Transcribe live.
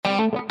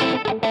Well,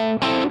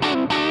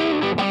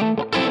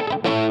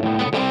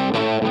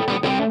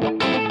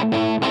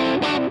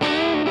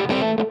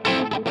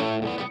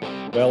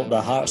 the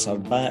Hearts are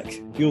back.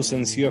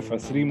 Neilson's here for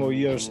 3 more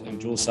years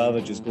and Joe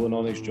Savage is going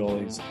on his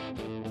jollies.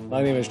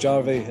 My name is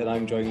Jarvey and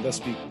I'm joined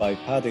this week by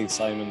Paddy,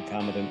 Simon,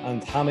 Cameron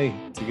and Hammy.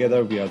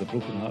 Together we are the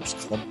Broken Hearts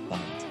Club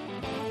Band.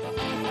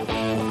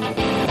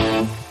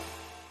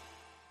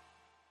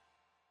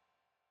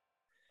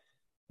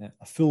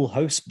 A full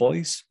house,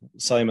 boys.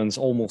 Simon's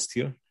almost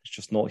here. He's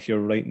just not here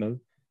right now.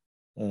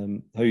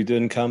 How you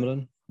doing,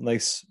 Cameron?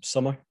 Nice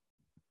summer?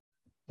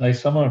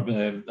 Nice summer.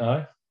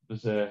 Aye.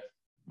 It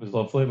was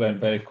lovely. It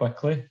went very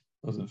quickly.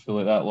 Doesn't feel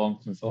like that long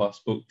since I last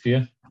spoke to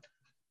you.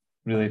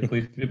 Really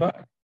pleased to be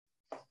back.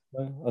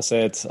 I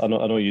said, I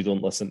know you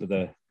don't listen to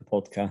the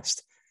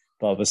podcast,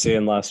 but I was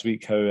saying last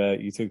week how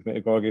you took me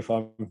to Gorgie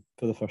Farm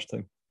for the first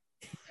time.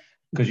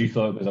 Because you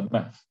thought it was a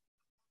myth.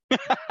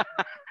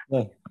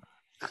 Yeah.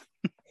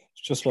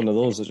 It's just one of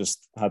those. I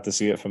just had to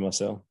see it for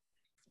myself.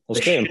 The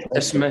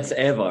shittest myth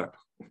ever.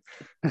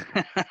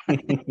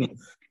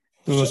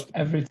 So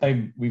every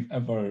time we've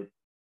ever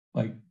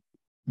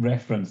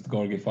referenced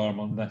Gorgie Farm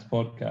on this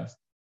podcast,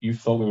 you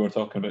thought we were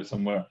talking about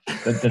somewhere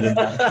that didn't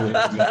actually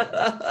exist.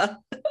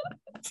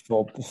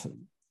 Well,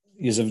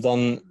 you have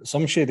done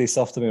some shady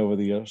stuff to me over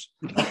the years.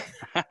 It's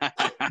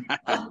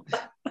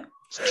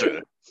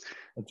true.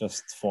 I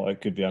just thought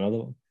it could be another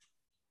one.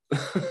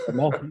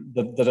 No,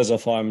 there is a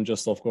farm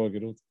just off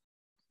Gorgie Road,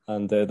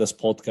 and this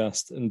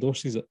podcast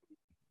endorses it.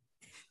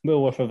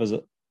 Well worth a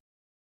visit.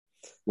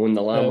 Won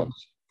the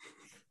llamas.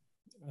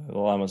 The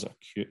llamas are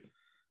cute.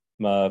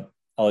 I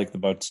like the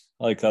birds.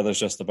 I like that there's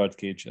just a bird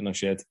cage in a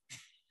shed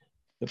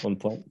at one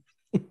point.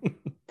 For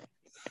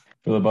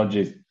the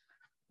budgies.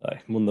 Aye,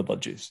 won the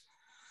budgies.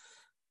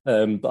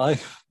 But I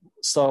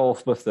start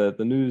off with the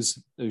news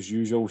as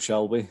usual,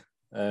 shall we?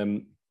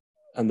 And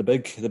the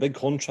big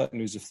contract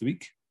news of the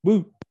week.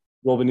 Woo!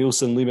 Robbie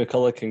Neilson, Lee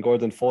McCulloch and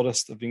Gordon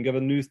Forrest have been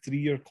given new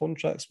 3-year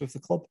contracts with the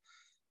club.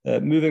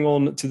 Moving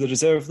on to the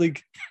Reserve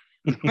League.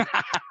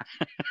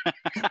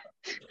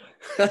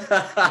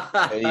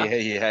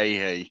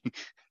 Hey.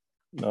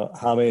 No,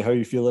 Hammy, how are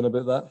you feeling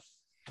about that?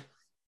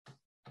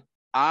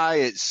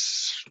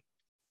 It's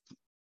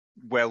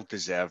well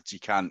deserved. You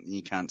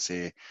can't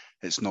say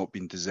it's not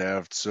been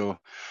deserved. So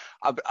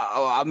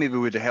I maybe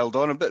would have held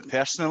on a bit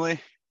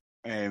personally,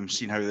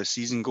 seeing how the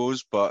season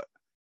goes. But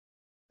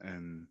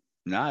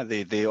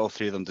they all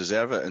three of them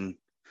deserve it, and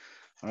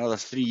another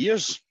 3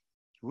 years.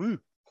 Woo!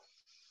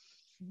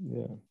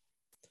 Yeah,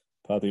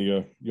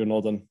 Paddy, you're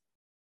nodding.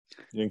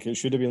 You think it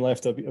should have been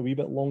left a wee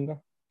bit longer?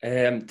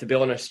 To be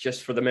honest,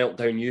 just for the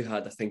meltdown you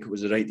had, I think it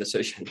was the right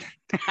decision.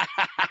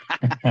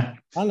 I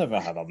never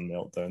had a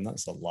meltdown.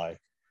 That's a lie.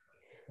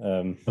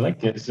 I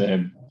think it's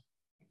it's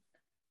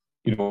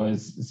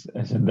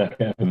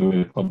indicative of the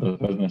way the club does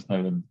business now,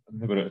 and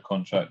they were out of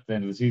contract at the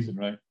end of the season,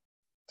 right?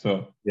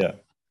 So yeah,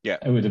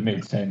 it would have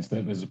made sense that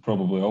it was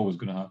probably always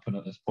going to happen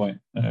at this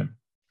point.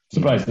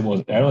 Surprised it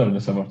wasn't earlier in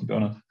the summer, to be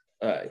honest.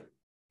 Aye.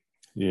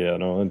 Yeah,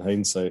 no. In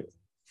hindsight,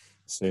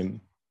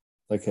 same.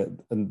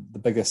 And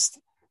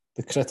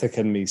the critic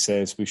in me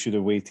says we should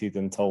have waited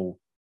until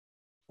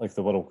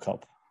the World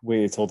Cup,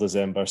 waited till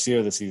December, see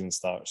how the season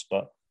starts.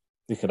 But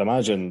you could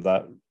imagine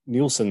that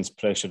Neilson's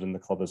pressuring the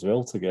club as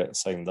well to get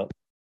signed up,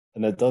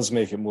 and it does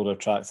make it more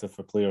attractive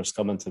for players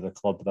coming to the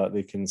club that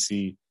they can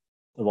see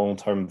the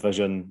long-term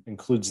vision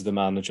includes the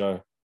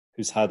manager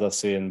who's had a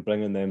say in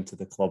bringing them to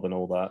the club and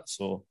all that.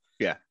 So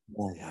yeah,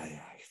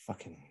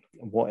 fucking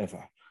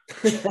whatever.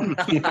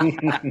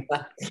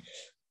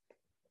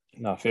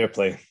 Nah, fair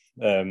play.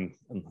 And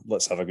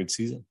let's have a good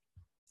season.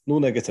 No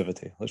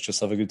negativity. Let's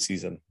just have a good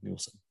season,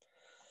 Neilson.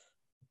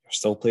 You're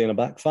still playing a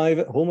back five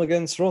at home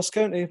against Ross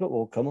County, but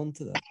we'll come on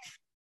to that.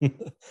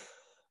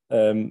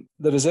 The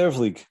Reserve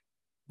League.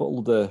 What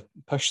old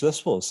push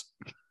this was.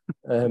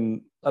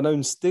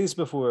 Announced days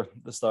before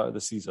the start of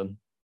the season.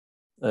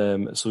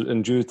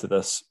 And due to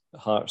this,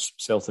 Hearts,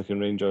 Celtic and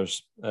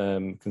Rangers,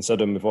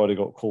 considering we've already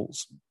got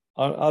Colts,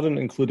 aren't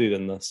included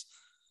in this,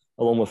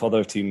 along with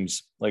other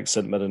teams like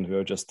St Mirren who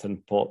are just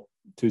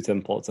too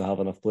tin pot to have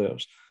enough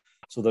players.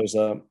 So there's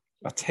a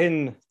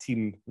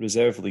 10-team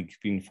reserve league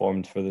being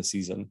formed for the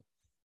season.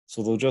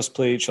 So they'll just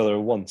play each other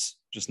once,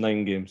 just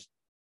 9 games.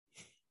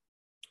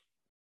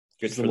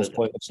 Good for the most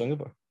pointless thing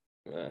ever.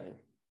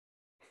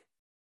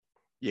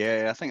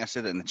 Yeah, I think I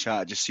said it in the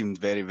chat. It just seemed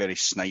very, very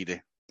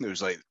snidey. It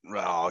was like,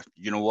 oh,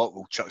 you know what?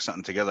 We'll chuck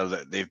something together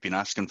that they've been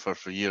asking for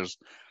years,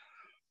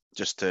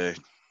 just to.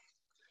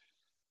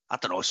 I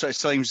don't know. So it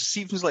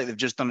seems like they've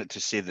just done it to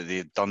say that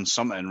they've done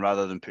something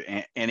rather than put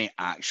any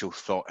actual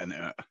thought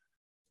into it.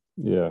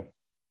 Yeah.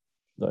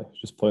 No,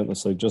 just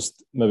pointlessly.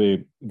 Just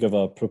maybe give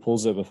a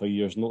proposal with a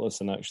year's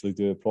notice and actually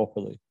do it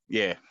properly.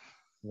 Yeah.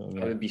 You know what I mean?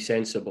 That would be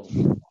sensible.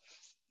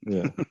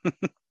 Yeah.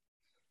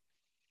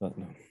 But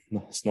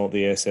no, it's not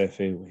the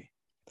SFA way.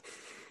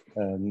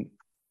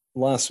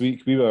 Last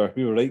week we were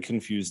right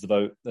confused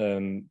about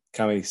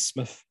Cammy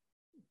Smith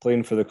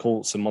playing for the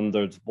Colts and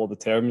wondered what the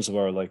terms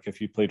were. Like,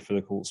 if you played for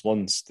the Colts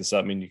once, does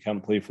that mean you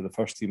can't play for the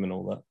first team and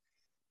all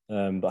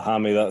that? But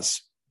Hammy,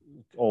 that's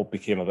all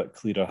became a bit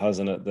clearer,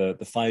 hasn't it? The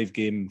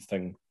 5-game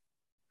thing.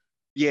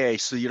 Yeah,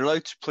 so you're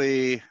allowed to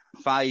play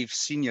 5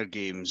 senior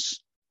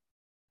games.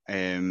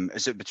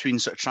 Is it between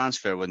sort of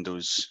transfer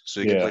windows?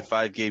 So you can play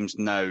 5 games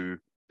now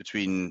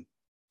between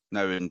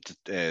now and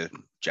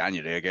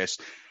January, I guess,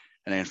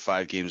 and then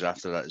 5 games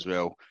after that as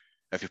well.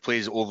 If he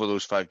plays over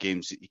those 5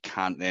 games, he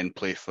can't then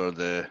play for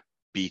the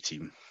B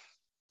team.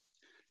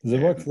 Does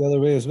it work the other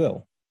way as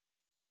well?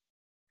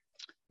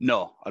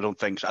 No, I don't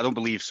think so. I don't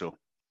believe so.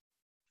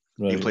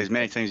 Right. He can play as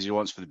many times as he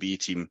wants for the B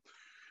team,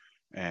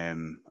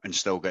 and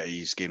still get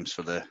his games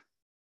for the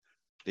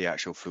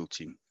actual full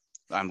team.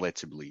 I'm led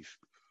to believe.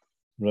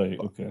 Right.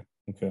 Okay.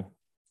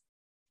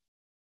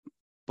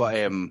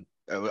 But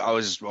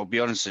I'll be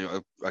honest,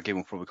 a game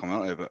will probably come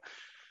out of it, but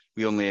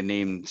we only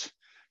named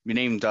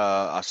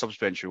a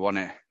subbench who won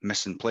it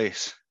missing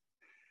place,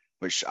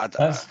 which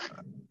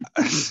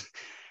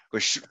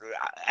which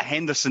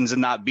Henderson's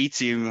in that B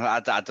team. I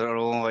don't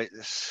know.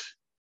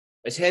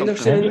 Is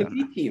Henderson in the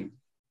B team?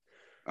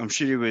 I'm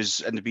sure he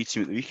was in the B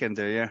team at the weekend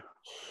there, yeah.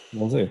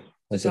 Was he?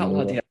 What's that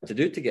lad have to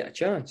do to get a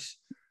chance?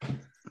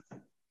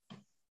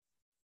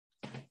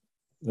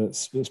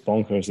 It's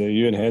bonkers.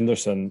 Ewan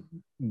Henderson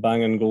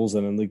banging goals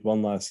in League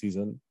One last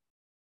season.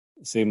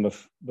 Same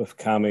with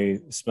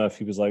Cammy Smith.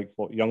 He was like,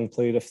 Young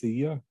Player of the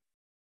Year?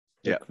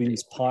 Yeah.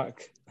 Queen's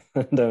Park.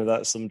 Now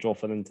that's them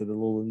dropping into the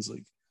Lowlands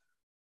League.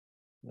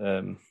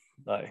 It's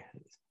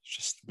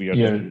just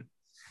weird.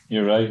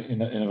 You're right. He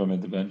never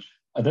made the bench.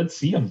 I did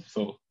see him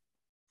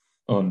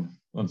on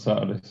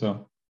Saturday.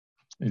 So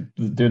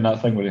he's doing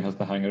that thing where he has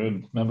to hang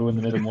around. Remember when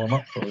they made him warm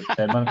up for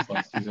 10 minutes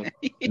last season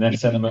and then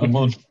sent him out on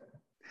loan?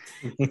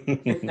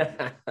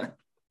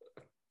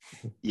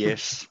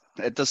 Yes,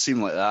 it does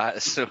seem like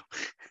that. So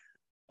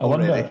I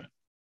wonder.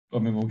 I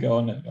mean, we'll get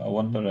on it. But I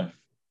wonder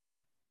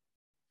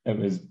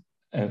if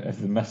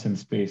the missing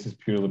space is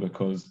purely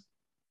because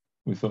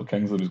we thought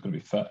Kingsley was going to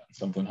be fit and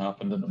something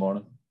happened in the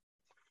morning.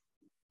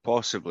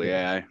 Possibly,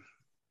 yeah.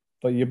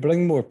 But you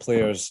bring more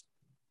players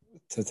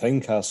to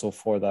Tynecastle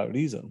for that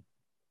reason.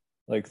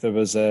 Like there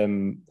was,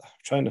 I'm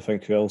trying to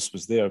think who else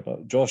was there,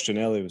 but Josh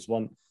Ginnelly was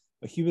one.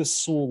 But he was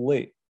so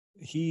late.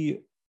 I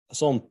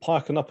saw him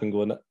parking up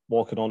and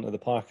walking onto the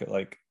park at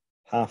like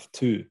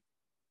 2:30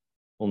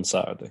 on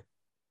Saturday.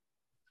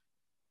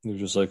 He was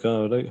just like,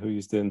 oh, right, who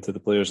he's doing to the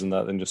players and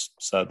that, then just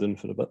sat down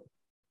for a bit.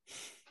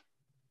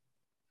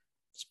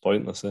 It's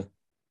pointless, eh?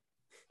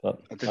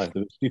 But there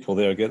was people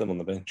there, get them on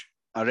the bench.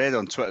 I read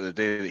on Twitter the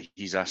day that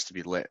he's asked to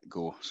be let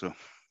go, so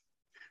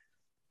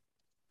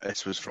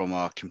this was from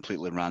a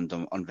completely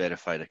random,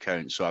 unverified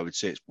account, so I would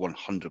say it's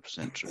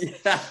 100% true.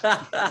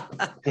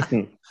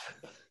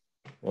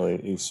 Well,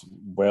 he's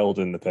well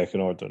in the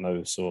pecking order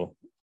now, so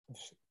if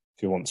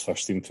he wants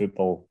first-team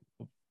football,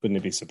 wouldn't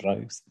he be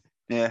surprised?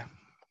 Yeah.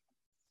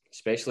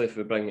 Especially if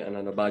we bring it in,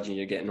 and I imagine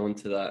you're getting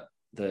onto that,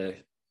 the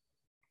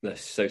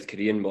South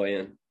Korean boy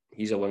in.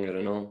 He's a winger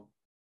and all.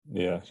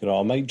 Yeah,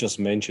 I might just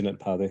mention it,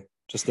 Paddy,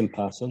 just in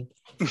passing.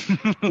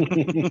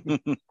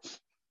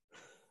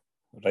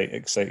 Right,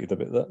 excited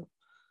about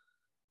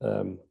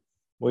that.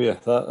 Well, yeah,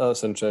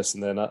 that's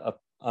interesting then.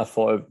 I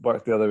thought it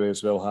worked the other way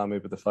as well, Hammy,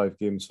 with the 5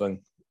 games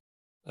thing.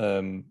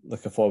 I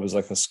thought it was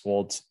like a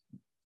squad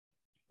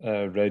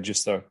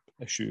register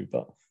issue,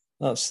 but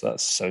that's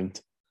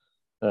sound.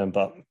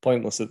 But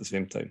pointless at the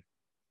same time.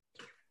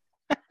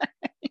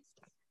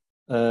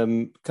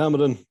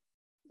 Cameron,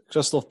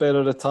 Christophe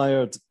Berra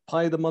retired.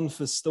 Pie the month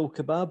is still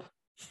kebab?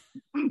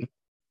 It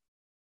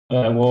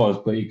was,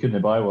 but you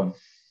couldn't buy one.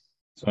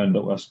 So I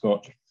ended up with a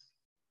Scotch.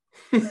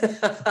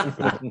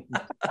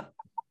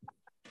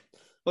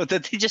 Well,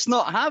 did they just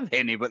not have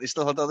any, but they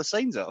still had other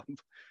signs up?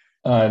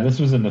 This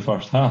was in the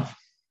first half.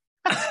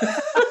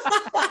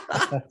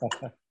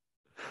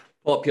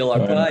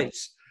 Popular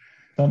prize.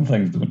 Some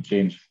things don't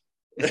change.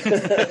 If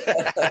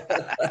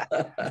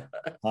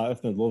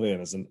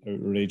Midlothian is an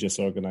outrageous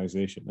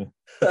organisation.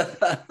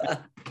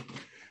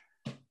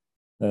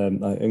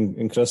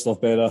 In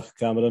Christophe Berra,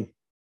 Cameron,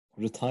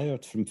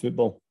 retired from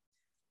football.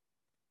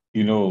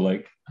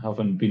 Like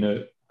having been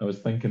out, I was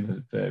thinking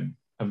that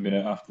having been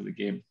out after the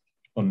game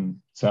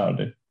on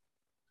Saturday,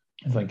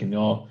 I'm thinking,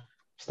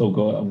 still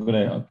got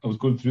it. I was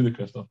going through the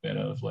Christophe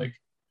Berra. I was like,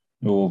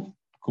 no,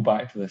 go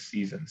back to this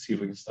season, see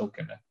if we can still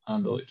kind of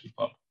handle it, keep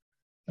up.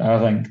 And I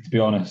think, to be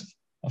honest,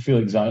 I feel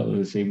exactly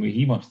the same way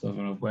he must have.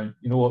 And I've went,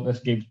 you know what, this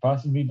game's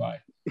passing me by.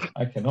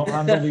 I cannot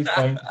handle these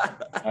points.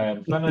 I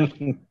am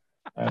finished.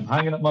 I am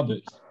hanging up my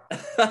boots.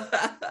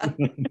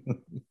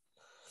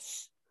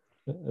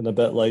 And a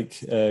bit like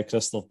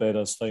Christophe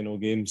Berra's final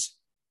games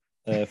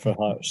for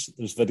Hearts,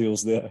 there's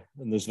videos there,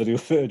 and there's video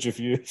footage of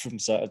you from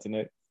Saturday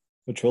night,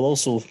 which will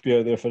also be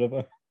out there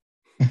forever.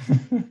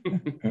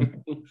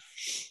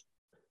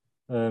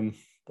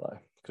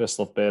 But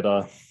Christophe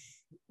Berra,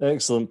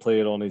 excellent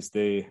player on his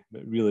day,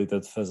 but really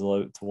did fizzle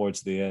out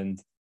towards the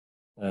end.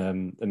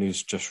 And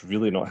he's just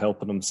really not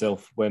helping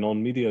himself when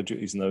on media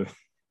duties now.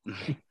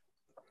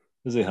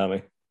 Is he,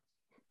 Hammy?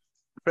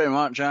 Pretty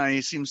much,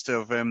 he seems to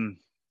have.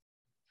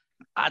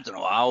 I don't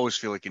know. I always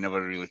feel like he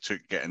never really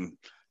took getting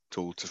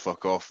told to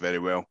fuck off very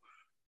well,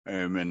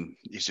 and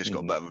he's just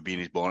got a bit of a bee in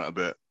his bonnet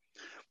about it.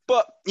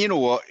 But you know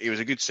what? He was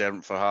a good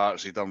servant for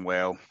Hearts. He done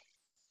well.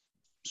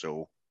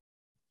 So,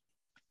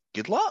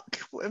 good luck.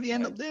 Whatever you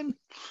end up doing.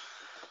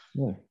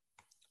 Yeah.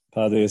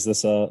 Paddy, is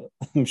this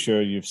I'm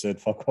sure you've said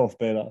fuck off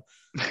better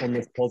on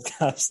this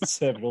podcast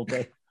several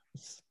times.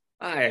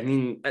 I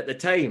mean, at the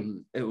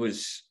time, it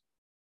was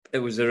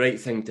the right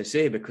thing to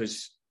say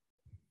because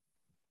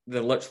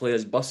there literally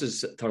is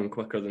buses that turn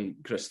quicker than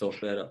Christophe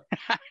Berra.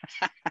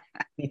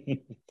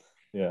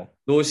 Yeah.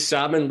 Those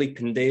salmon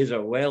leaping days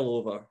are well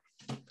over.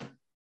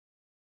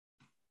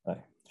 I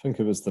think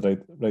it was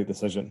the right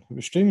decision. It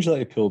was strange that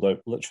he pulled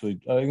out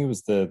literally. I think it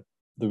was the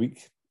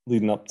week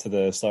leading up to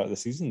the start of the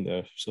season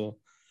there. So,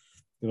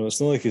 it's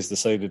not like he's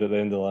decided at the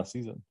end of last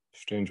season.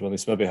 Strange one.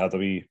 He's maybe had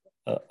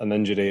an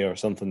injury or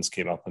something's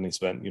came up and he's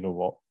went, you know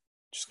what,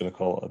 just going to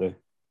call it a day.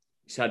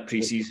 He's had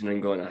pre-season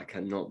and gone, I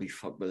cannot be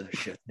fucked with this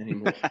shit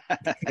anymore.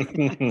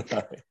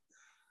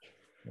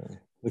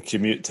 The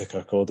commute to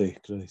Kirkcaldy,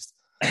 Christ.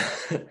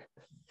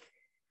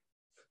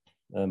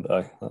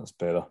 But that's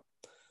better.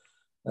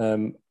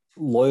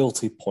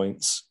 Loyalty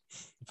points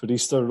for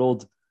Easter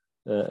Road.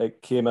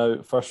 It came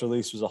out, first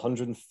release was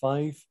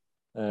 105,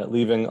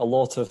 leaving a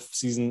lot of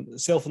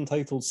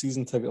self-entitled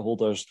season ticket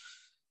holders,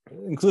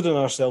 including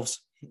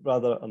ourselves,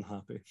 rather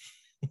unhappy.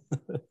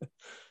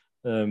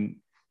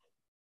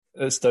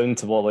 It's down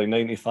to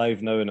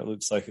 95 now, and it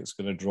looks like it's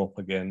going to drop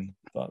again.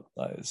 But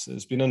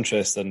it's been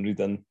interesting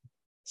reading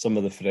some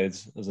of the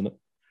threads, isn't it?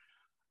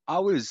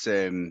 I'm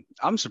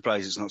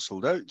surprised it's not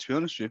sold out, to be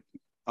honest with you.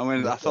 I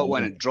mean, I thought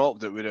when it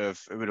dropped, it would have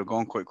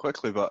gone quite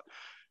quickly, but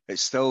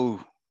it's still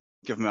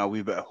giving me a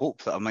wee bit of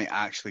hope that I might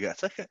actually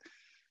get a ticket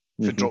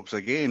if it drops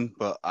again.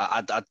 But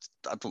I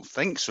don't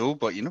think so.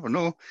 But you never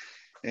know.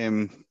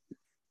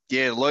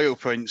 Loyal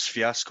points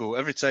fiasco.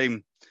 Every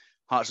time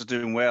Hearts are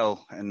doing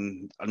well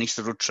and an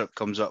Easter Road trip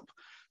comes up,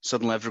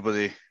 suddenly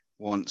everybody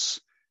wants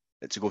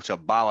it to go to a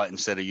ballot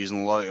instead of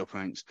using loyalty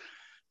points.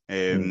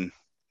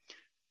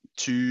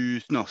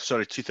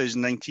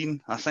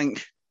 2019, I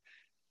think,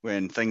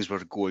 when things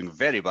were going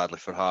very badly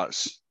for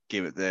Hearts,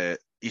 game at the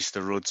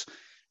Easter Road,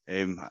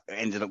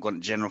 ended up going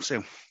to general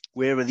sale.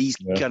 Where were these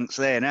cunts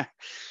then, eh?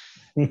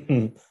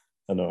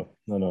 I know.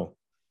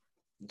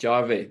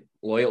 Jarvie,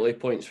 loyalty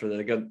points for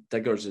the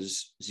Diggers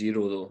is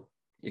 0 though.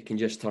 You can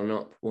just turn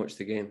up, watch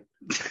the game,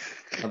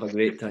 have a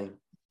great time.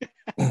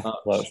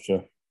 That's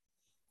true.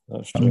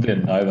 I'm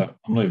doing neither.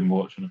 I'm not even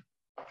watching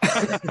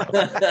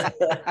it.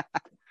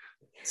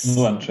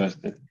 No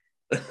interested.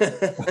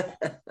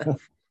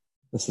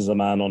 This is a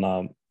man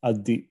on a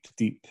deep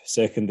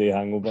second day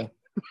hangover.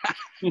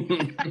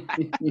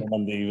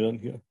 Monday evening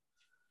here.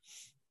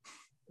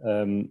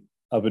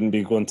 I wouldn't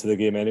be going to the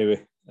game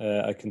anyway.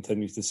 I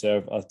continue to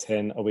serve a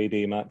 10 away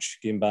day match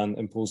game ban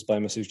imposed by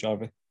Mrs.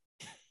 Jarvie.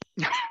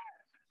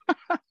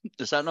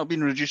 Has that not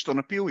been reduced on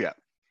appeal yet?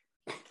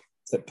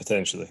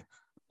 Potentially.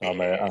 I'm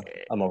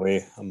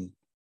away. I'm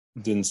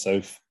doing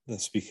south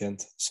this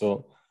weekend.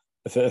 So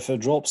if it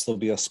drops, there'll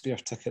be a spare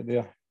ticket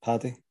there,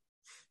 Paddy.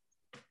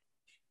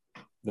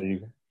 There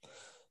you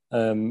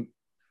go.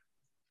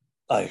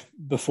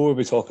 Before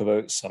we talk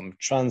about some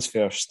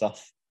transfer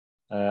stuff,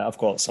 I've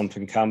got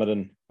something,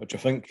 Cameron, which I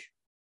think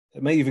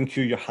it might even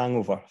cure your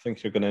hangover. I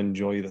think you're going to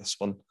enjoy this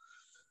one.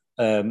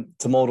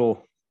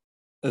 Tomorrow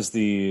is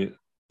the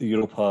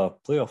Europa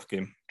playoff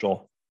game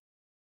draw,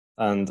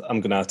 and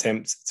I'm going to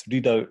attempt to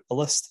read out a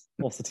list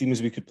of the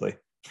teams we could play.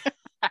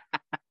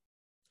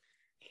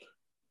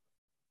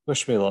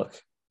 Wish me luck.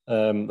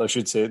 I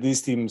should say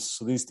these teams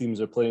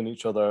are playing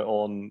each other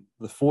on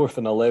the 4th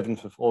and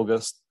 11th of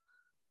August.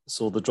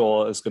 So the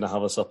draw is going to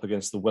have us up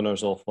against the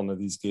winners of one of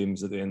these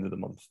games at the end of the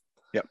month.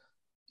 Yep.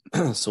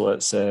 So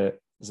it's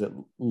is it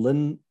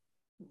Linfield?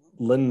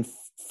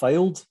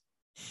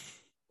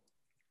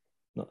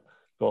 No,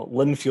 got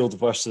Linfield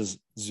versus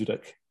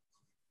Zurich.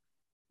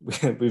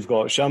 We've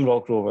got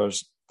Shamrock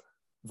Rovers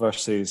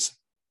versus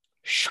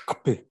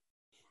Shkopje.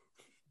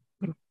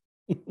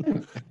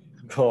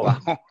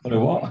 What?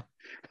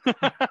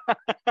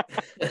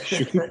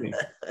 Shkopje.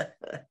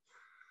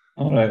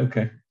 All right,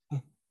 okay.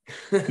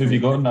 Who have you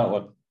got in that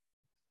one?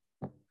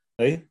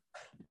 Hey?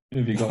 Who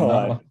have you got in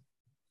that one?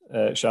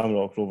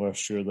 Shamrock Rovers,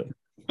 surely.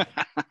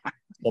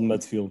 On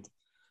midfield.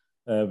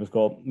 We've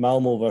got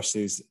Malmo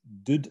versus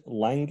Dude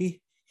Langi.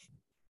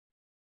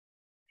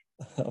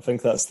 I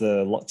think that's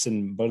the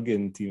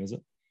Luxembourgian team, is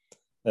it?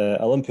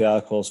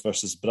 Olympiacos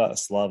versus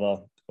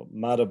Bratislava.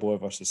 Maribor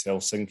versus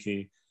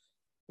Helsinki.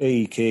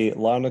 AEK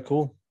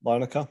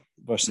Larnaca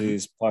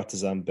versus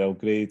Partizan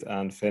Belgrade,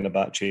 and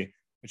Fenerbahce,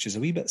 which is a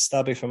wee bit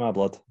stabby for my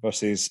blood,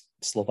 versus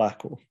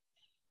Slovako.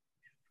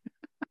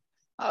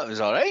 That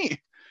was all right. It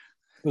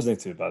wasn't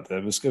too bad.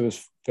 It was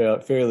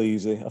fairly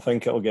easy. I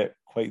think it'll get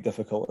quite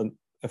difficult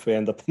if we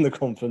end up in the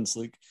Conference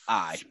League.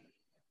 Aye.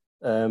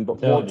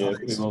 But we'll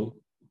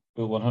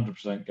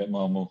 100% get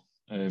Malmo,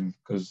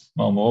 because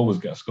Malmo always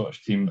get a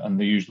Scottish team and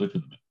they usually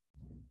put them in.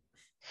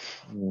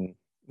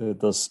 It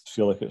does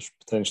feel like it's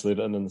potentially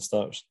written in the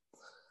stars.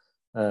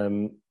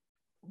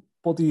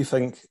 What do you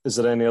think? Is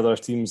there any other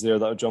teams there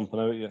that are jumping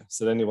out at you? Is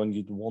there anyone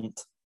you'd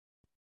want?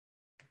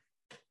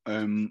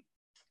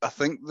 I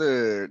think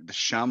the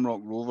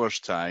Shamrock Rovers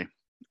tie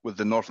with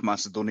the North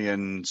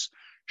Macedonians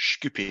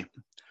Skopje.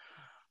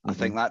 I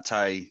think that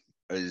tie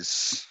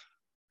is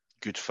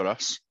good for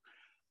us.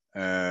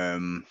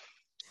 The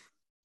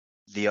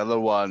other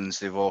ones,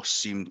 they all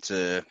seem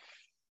to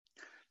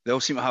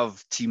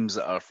have teams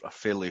that are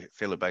fairly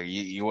big.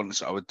 You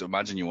want, I would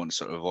imagine, you want to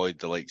sort of avoid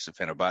the likes of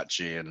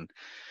Fenerbahce and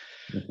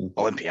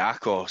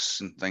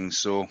Olympiacos and things.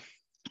 So,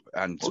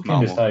 and what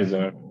kind of size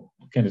are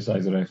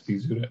FC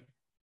Zurich?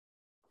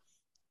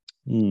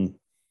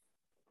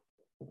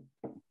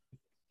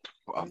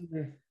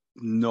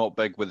 Not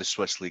big with the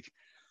Swiss league.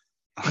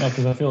 No,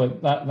 because I feel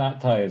like that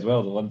tie as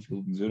well, the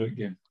Linfield and Zurich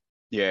game.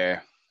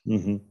 Yeah.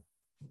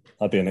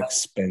 That'd be an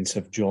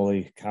expensive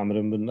jolly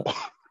Cameron, wouldn't it?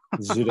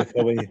 Zurich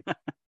away.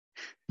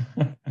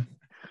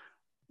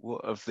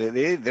 What have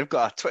they've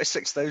got a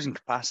 26,000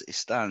 capacity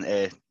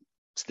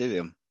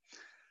stadium.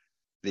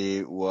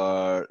 They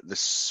were the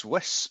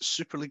Swiss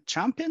Super League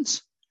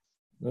champions.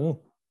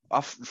 Oh,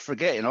 I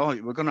forget,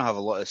 we're going to have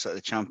a lot of sort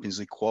of Champions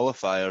League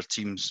qualifier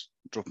teams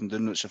dropping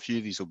down, which a few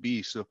of these will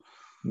be. So,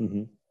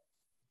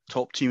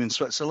 top team in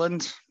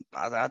Switzerland,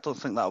 I don't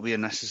think that'll be a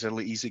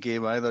necessarily easy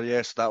game either.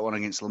 Yes, that one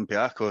against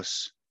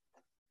Olympiacos,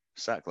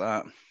 sack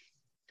that.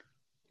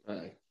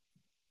 Aye.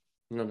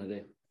 None of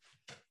them.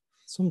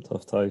 some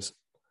tough ties.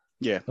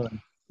 Yeah.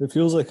 It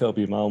feels like it'll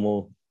be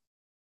Malmo.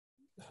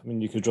 I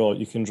mean, you can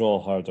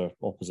draw harder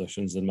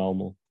oppositions than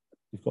Malmo.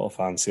 You've got to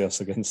fancy us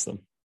against them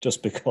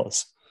just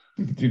because.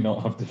 You do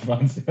not have to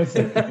fancy us.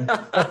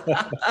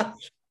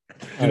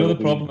 You know, the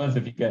problem is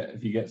if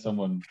you get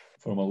someone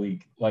from a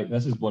league like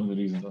this, is one of the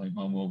reasons I think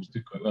Malmo always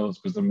do quite well, is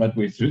because they're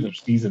midway through their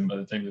season by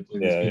the time they play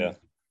this game. Yeah.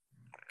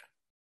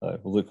 Well,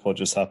 look what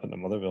just happened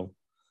in Motherwell.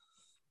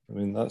 I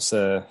mean, that's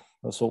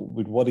what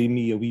would worry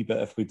me a wee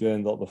bit if we do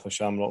end up with a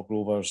Shamrock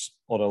Rovers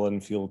or a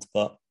Linfield.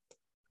 But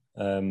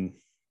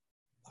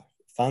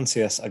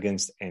fancy us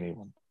against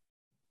anyone.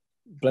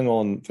 Bring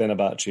on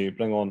Fenerbahce,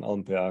 bring on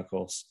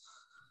Olympiacos.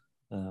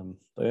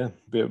 But yeah,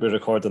 we're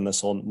recording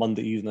this on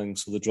Monday evening,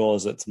 so the draw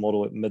is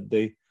tomorrow at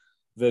midday.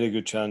 Very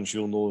good chance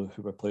you'll know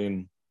who we're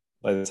playing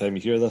by the time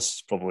you hear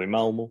this. Probably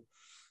Malmo.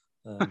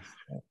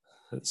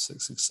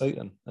 It's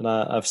exciting, and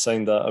I've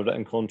signed a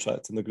written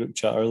contract in the group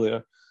chat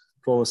earlier,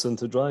 promising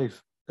to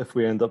drive if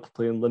we end up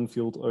playing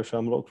Linfield or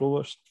Shamrock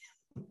Rovers.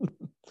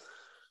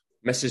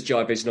 Mrs.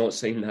 Jarvis not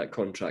signed that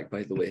contract,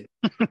 by the way.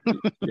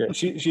 Yeah,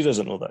 she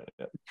doesn't know that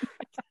yet.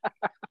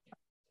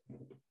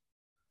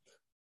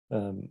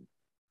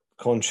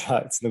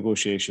 Contract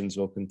negotiations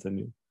will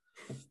continue.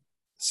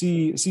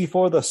 See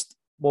for this,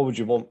 what would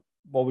you want?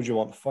 What would you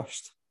want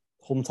first?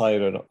 Home tie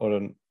or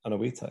an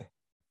away tie?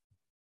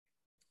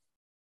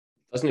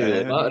 Doesn't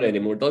really matter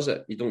anymore, does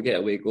it? You don't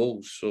get away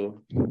goals,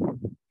 so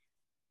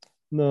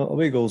No,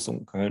 away goals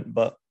don't count,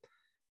 but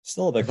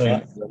still a big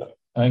factor.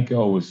 I think it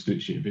always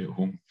suits you to be at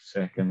home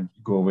second,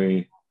 go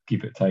away,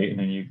 keep it tight, and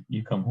then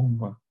you come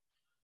home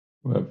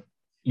where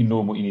you know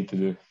what you need to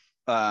do.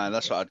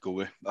 That's what I'd go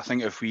with. I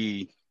think if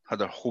we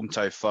had our home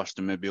tie first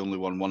and maybe only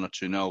won 1 or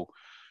 2-0,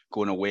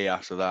 going away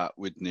after that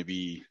wouldn't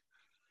be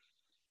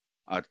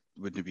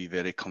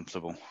very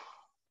comfortable.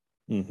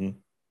 Mm-hmm.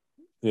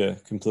 Yeah,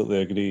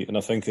 completely agree. And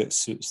I think it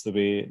suits the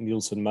way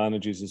Nielsen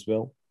manages as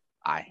well.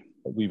 Aye.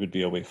 We would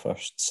be away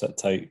first, sit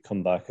tight,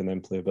 come back and then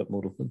play a bit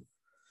more open.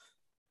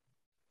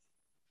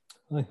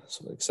 Aye,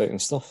 so exciting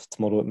stuff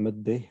tomorrow at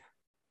midday.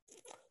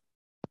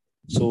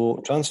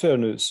 So, transfer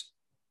news.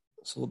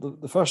 So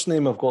the first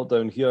name I've got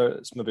down here,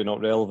 it's maybe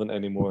not relevant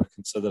anymore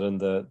considering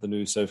the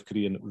new South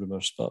Korean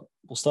rumours, but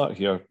we'll start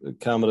here.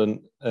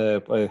 Cameron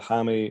by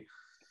Hammy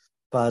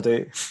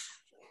Baddy.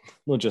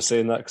 Not just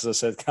saying that because I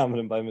said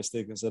Cameron by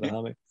mistake instead of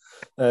Hammy.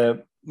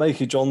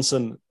 Mikey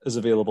Johnson is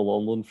available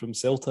on loan from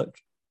Celtic.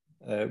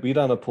 We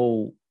ran a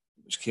poll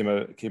which came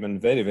in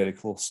very, very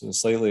close and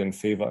slightly in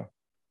favour.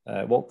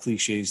 What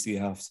cliches do you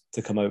have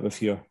to come out with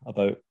here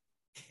about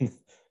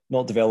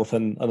not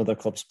developing another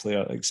club's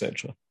player,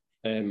 etc.?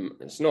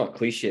 It's not a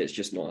cliche, it's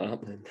just not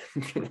happening.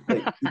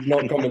 He's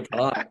not coming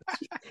back.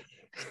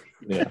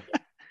 Yeah.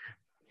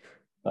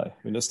 I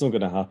mean, it's not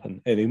going to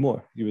happen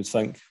anymore, you would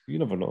think. You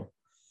never know.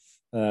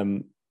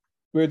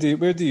 Where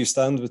do you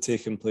stand with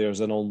taking players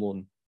in on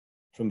loan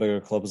from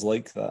bigger clubs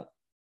like that?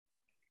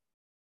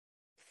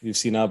 You've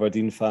seen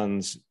Aberdeen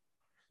fans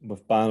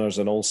with banners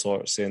and all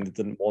sorts saying they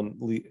didn't want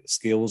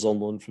Scales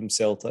on loan from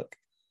Celtic.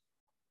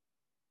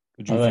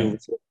 Would you feel the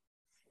same?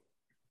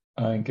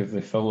 I think if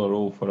they fill a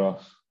role for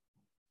us,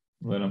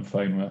 then I'm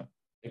fine with it.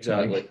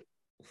 Exactly.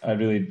 I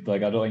really I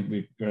don't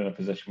think we're in a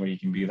position where you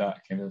can be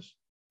that kind of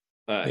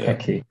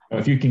picky. Yeah.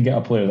 If you can get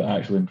a player that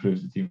actually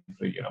improves the team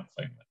for a year, I'm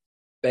fine with it.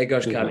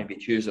 Beggars can't be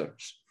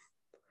choosers.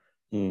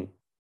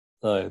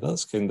 Aye,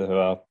 that's kind of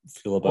how I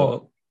feel about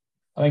it.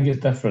 I think it's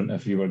different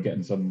if you were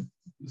getting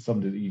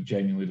somebody that you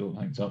genuinely don't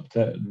think's up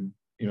to it, and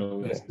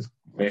it's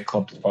very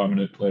clubs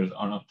farming out players that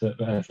aren't up to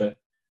it. But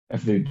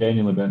if they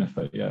genuinely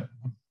benefit, yeah,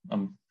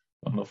 I'm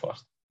not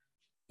fussed.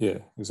 Yeah,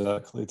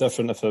 exactly.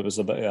 Different if it was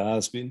a bit of a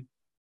has-been.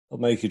 But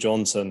Mikey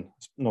Johnson,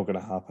 it's not going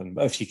to happen.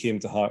 But if he came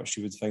to Hearts,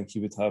 you would think he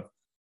would have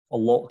a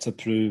lot to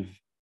prove.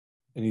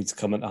 He needs to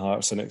come into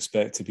Hearts and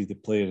expect to be the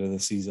player of the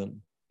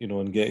season,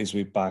 and get his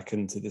way back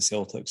into the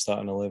Celtic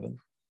starting 11.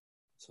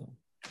 So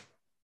I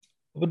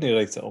wouldn't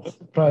write it off.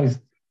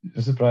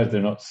 I'm surprised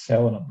they're not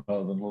selling him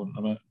rather than loaning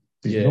him out.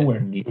 He's nowhere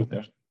near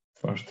their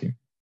first team.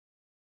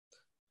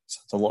 He's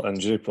had a lot of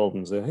injury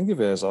problems there. I think if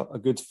he has a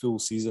good full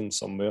season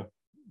somewhere,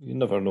 you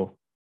never know.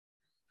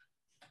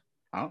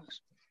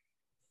 Hearts.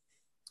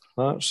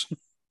 That's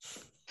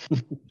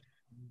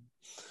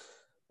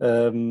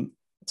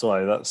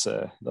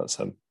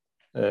him.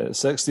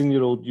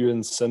 16-year-old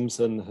Ewan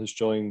Simpson has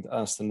joined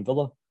Aston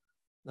Villa.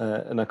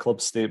 In a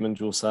club statement,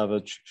 Joe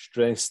Savage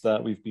stressed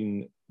that we've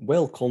been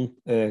well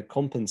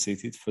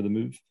compensated for the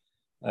move,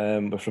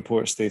 with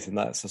reports stating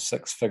that it's a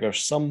six-figure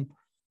sum.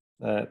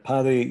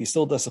 Paddy, you're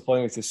still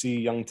disappointed to see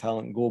young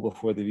talent go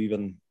before they've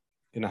even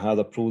had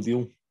a pro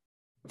deal?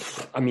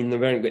 I mean, they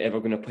weren't ever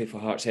going to play for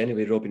Hearts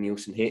anyway. Robbie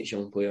Neilson hates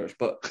young players,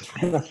 but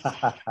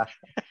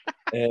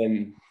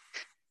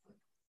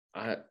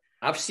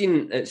I've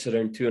seen it's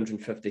around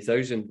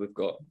 250,000. We've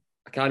got.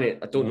 I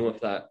don't know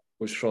if that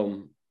was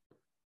from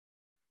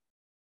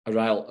a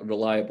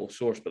reliable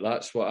source, but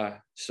that's what I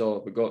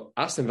saw. We got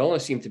Aston Villa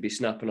seem to be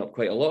snapping up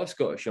quite a lot of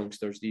Scottish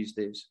youngsters these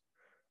days.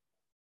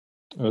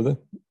 Are they?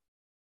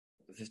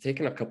 They've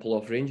taken a couple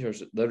off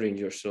Rangers,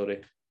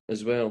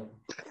 as well.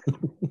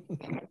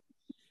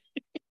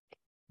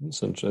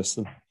 That's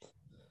interesting.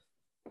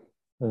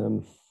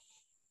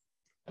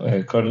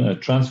 According to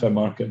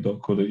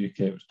transfermarket.co.uk,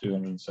 it was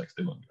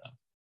 261 grand.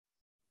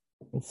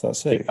 If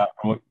that's it. Take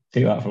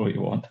that for what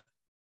you want.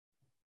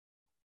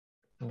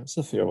 That's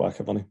a fair whack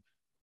of money.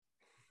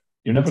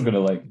 You're never going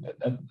to,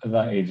 at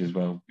that age as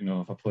well,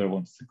 if a player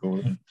wants to go,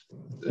 and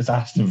it's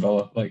Aston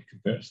Villa,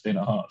 compared to staying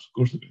at Hearts, of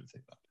course they're going to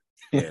take that.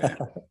 Yeah.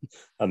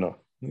 I know,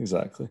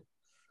 exactly.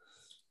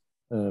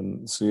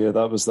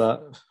 That was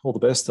that. All the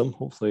best to him.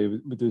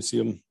 Hopefully we do see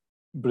him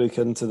break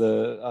into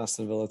the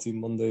Aston Villa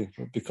team Monday.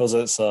 Because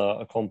it's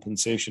a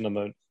compensation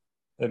amount,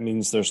 it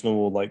means there's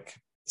no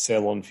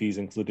sell-on fees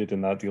included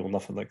in that deal,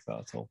 nothing like that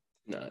at all.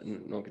 Nah,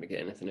 not going to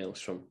get anything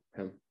else from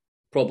him.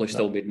 Probably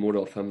still made more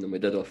off him than we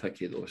did off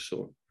Hickey though,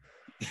 so...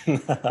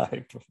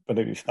 But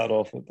maybe far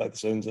off it by the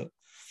sounds of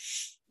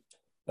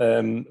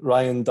it.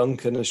 Ryan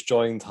Duncan has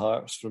joined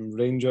Hearts from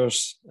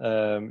Rangers.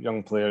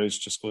 Young player who's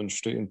just going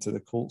straight into the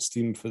Colts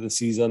team for the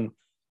season.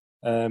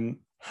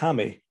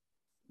 Hammy,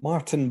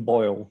 Martin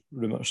Boyle,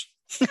 rumours.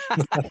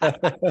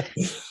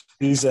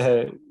 He's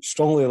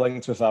strongly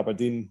linked with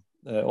Aberdeen.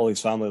 All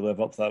his family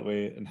live up that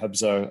way, and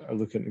Hibs are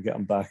looking to get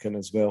him back in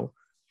as well.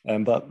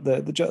 But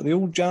the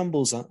old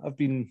Jambles have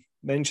been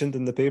mentioned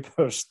in the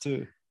papers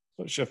too.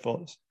 What's your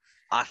thoughts?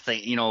 I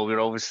think, we're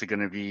obviously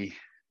going to be,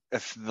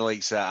 if the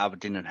likes of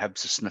Aberdeen and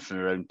Hibs are sniffing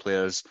around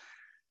players,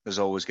 there's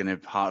always going to,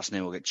 Hearts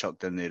name will get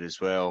chucked in there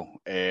as well.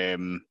 I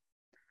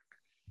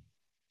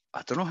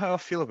don't know how I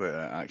feel about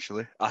it,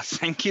 actually. I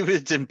think he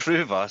would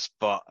improve us,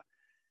 but...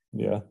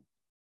 Yeah.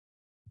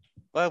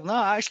 Well, no,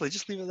 actually,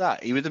 just leave it at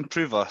that. He would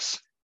improve us.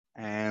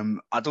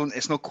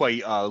 It's not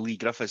quite a Lee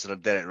Griffiths or a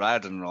Derek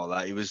Riordan and all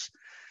that. He was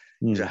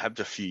at Hibs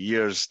a few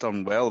years,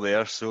 done well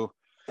there, so...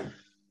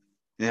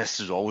 This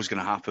is always going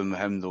to happen with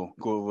him, though.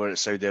 Go over to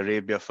Saudi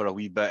Arabia for a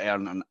wee bit,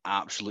 earn an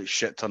absolute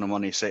shit ton of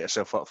money, set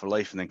yourself up for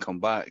life, and then come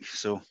back.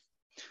 So,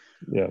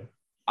 yeah,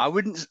 I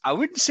wouldn't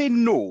say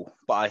no,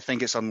 but I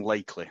think it's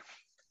unlikely.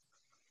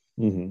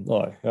 Mm-hmm.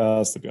 Oh, it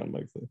has to be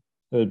unlikely.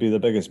 It would be the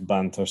biggest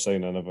banter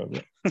signing ever.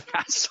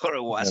 That's sort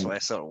of what I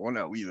sort of want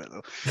it a wee bit,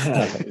 though.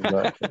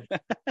 Exactly.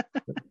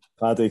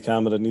 Paddy,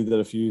 Cameron, neither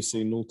of you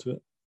say no to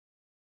it.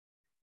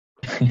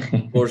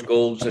 Scores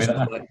goals.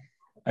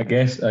 I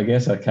guess I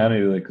can't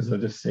really, because I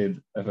just said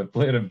if a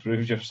player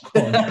improves your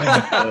score.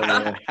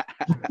 That's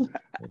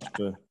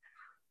true.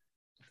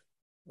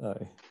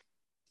 Aye.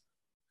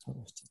 I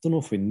don't know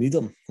if we need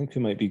him. I think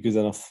we might be good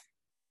enough.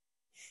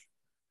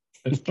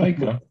 It's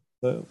striker.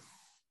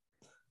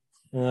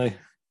 Aye.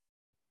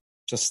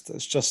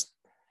 It's just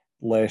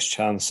less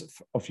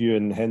chance of you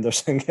and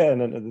Henderson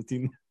getting into the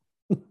team.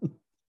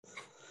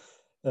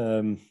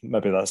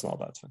 Maybe that's not a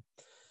bad thing.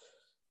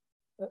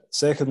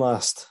 Second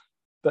last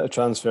bit of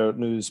transfer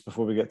news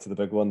before we get to the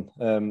big one.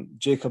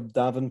 Jacob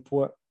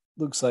Davenport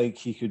looks like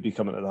he could be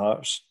coming to the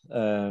Hearts.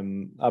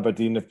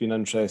 Aberdeen have been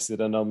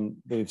interested in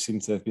him. They seem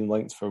to have been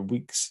linked for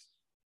weeks.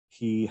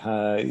 He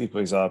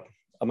was a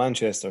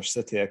Manchester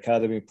City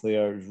academy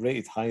player,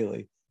 rated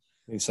highly.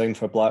 He signed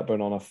for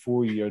Blackburn on a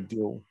 4-year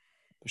deal,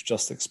 which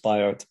just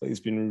expired, but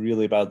he's been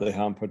really badly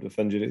hampered with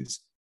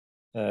injuries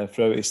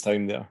throughout his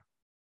time there.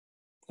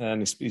 And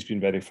he's been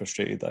very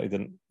frustrated that he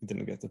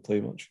didn't get to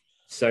play much.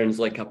 Sounds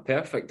like a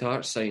perfect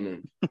Hearts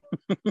signing.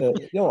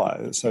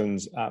 It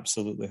sounds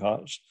absolutely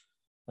Hearts.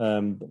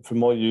 From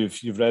what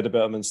you've read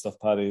about him and stuff,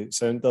 Paddy,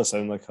 it does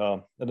sound like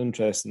an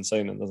interesting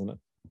signing, doesn't it?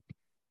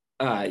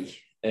 Aye.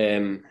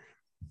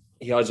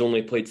 He has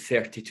only played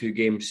 32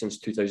 games since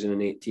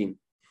 2018.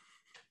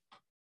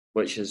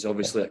 which is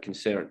obviously a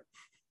concern.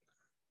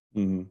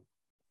 Mm-hmm.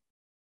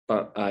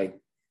 But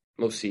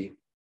we'll see.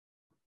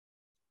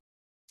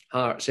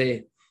 Hearts,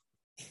 eh?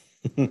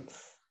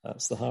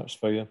 That's the Hearts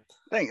for you.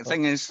 The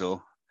thing is,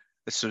 though,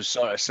 this was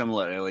sort of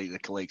similar to like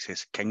the likes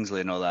of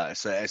Kingsley and all that.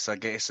 It's I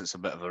guess it's a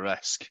bit of a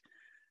risk.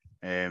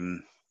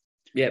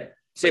 Yeah,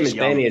 same as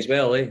young. Benny as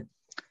well, eh?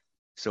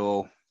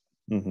 So,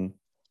 Mm-hmm.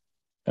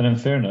 And in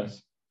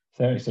fairness,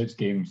 36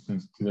 games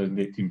since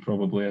 2018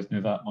 probably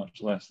isn't that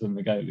much less than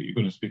the guy that you're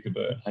going to speak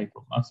about and hype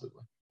up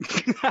massively.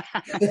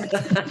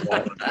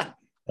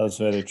 That's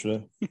very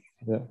true.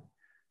 Yeah.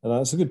 And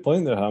that's a good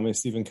point there, Hammy.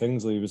 Stephen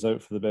Kingsley was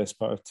out for the best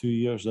part of 2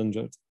 years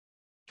injured.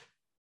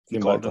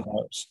 Came back to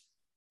Hearts.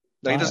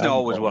 He doesn't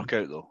always work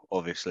out, though,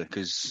 obviously,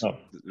 because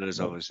there is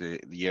No. obviously,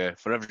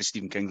 for every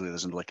Stephen Kingsley,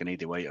 there's like an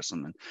Eddie White or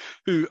something,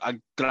 who,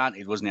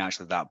 granted, wasn't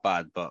actually that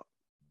bad, but...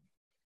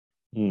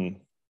 He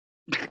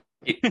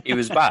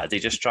was bad, he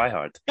just try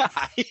hard.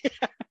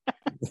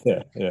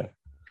 Yeah.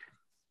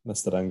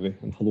 Mr. Angry.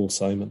 And hello,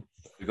 Simon.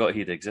 We got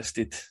he'd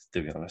existed,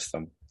 to be honest.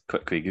 I'm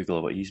quickly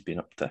Google what he's been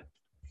up to.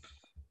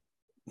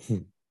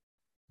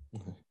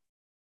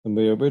 And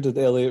where did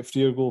Elliot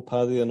Freer go,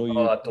 Paddy? I know you.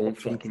 I don't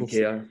fucking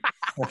care.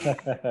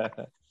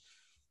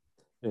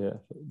 Yeah,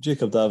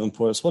 Jacob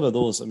Davenport. It's one of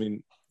those. I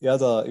mean, he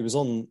had a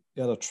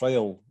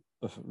trial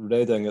with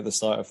Reading at the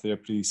start of their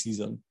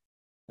pre-season,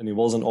 and he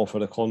wasn't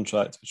offered a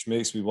contract, which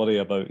makes me worry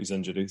about his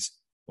injuries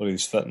or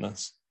his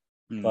fitness.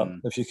 But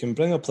if you can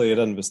bring a player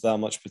in with that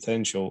much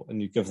potential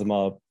and you give them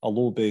a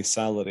low base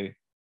salary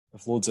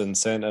with loads of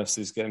incentives,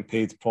 he's getting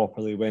paid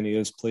properly when he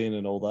is playing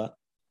and all that,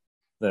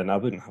 then I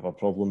wouldn't have a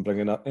problem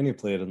bringing up any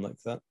player in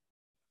like that.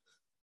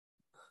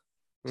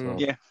 So,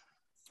 yeah.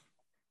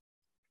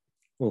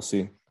 We'll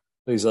see.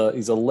 He's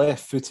a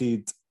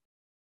left-footed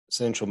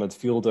central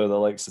midfielder that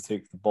likes to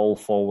take the ball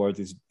forward.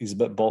 He's a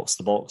bit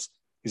box-to-box.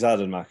 He's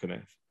Aaron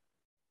McEneff.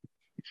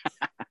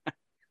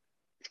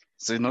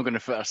 So he's not going to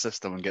fit our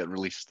system and get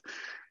released.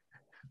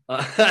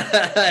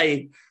 Yeah.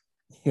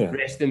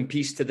 Rest in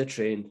peace to the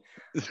train.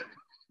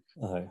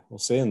 Aye. Well,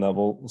 saying that,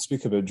 we'll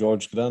speak about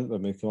George Grant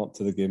when we come up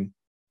to the game.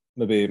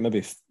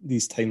 Maybe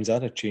these times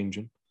are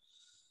changing.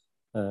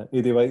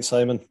 Eddie White,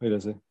 Simon, where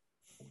is he?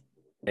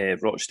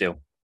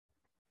 Rochdale.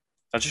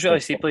 I just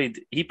realised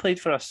he played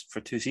for us for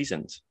 2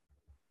 seasons.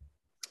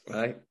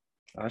 Right.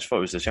 I just thought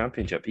it was the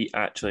Championship. He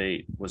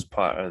actually was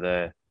part of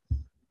the,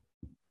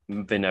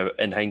 been out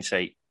in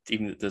hindsight,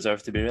 team that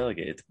deserved to be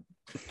relegated.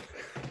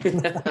 Is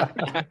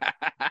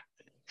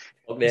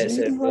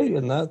Eddie White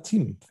in that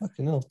team?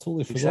 Fucking hell,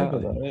 totally forgot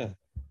about that. Yeah,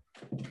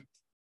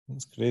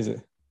 that's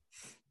crazy.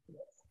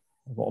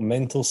 What a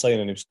mental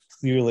signing. He was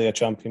clearly a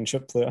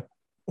Championship player.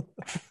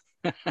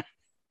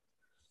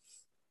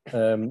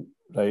 Right,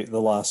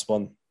 the last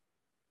one.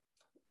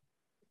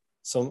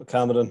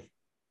 Cameron,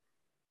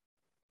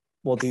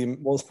 what do you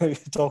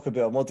talk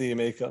about him? What do you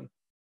make of him?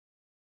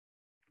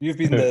 You've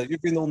been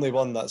the only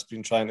one that's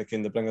been trying to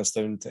kind of bring us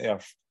down to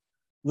earth.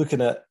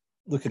 Looking at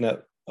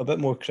a bit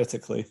more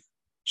critically,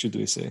 should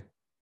we say?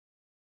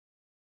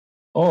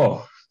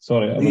 Oh,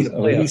 sorry, I was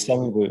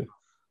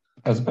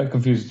a bit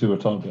confused who we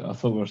were talking about. I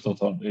thought we were still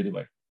talking about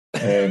anyway.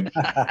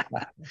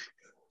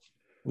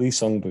 Lee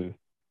Sung-bu.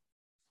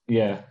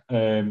 Yeah,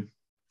 I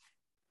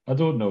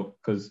don't know,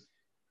 because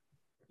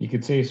you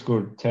could say he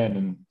scored 10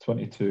 and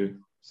 22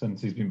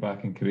 since he's been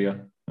back in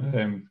Korea.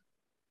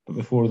 But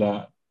before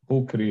that,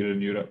 whole career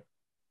in Europe.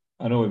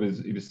 I know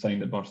he was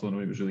signed at Barcelona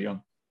when he was really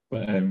young,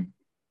 but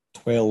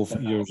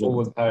 12 years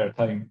old. Entire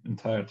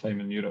time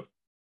in Europe.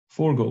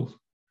 4 goals.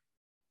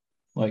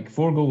 Like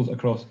 4 goals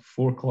across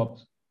 4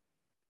 clubs.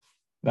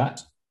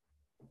 That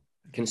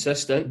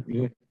consistent.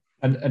 Yeah.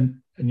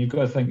 And you've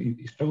got to think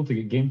he struggled to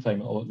get game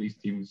time at all of these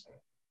teams,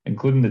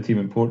 including the team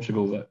in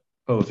Portugal that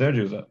Paulo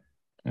Sergio's at.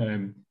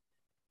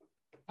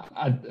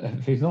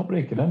 If he's not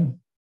breaking in,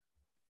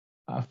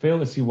 I fail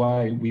to see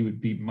why we would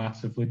be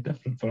massively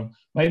different from him.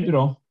 Might be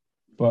wrong,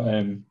 but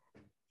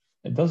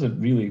it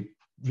doesn't really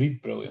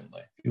read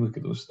brilliantly if you look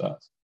at those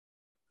stats.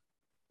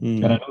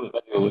 And I know the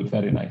video looked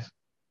very nice.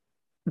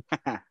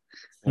 It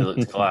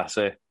looked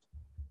classy.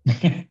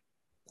 He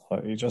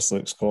just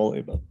looks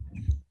quality, but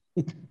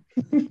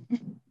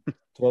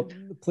well,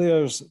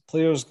 players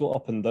go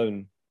up and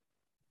down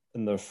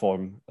in their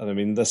form, and I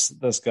mean this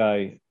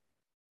guy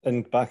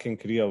back in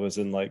Korea was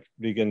in like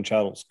Regan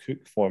Charles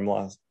Cook form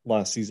last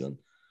season.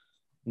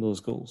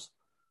 Those goals,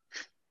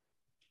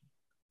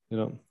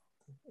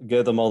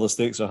 get them all. The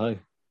stakes are high.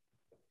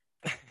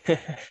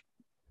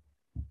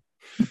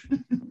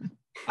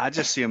 I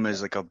just see him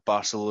as like a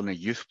Barcelona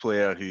youth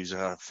player who's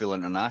a full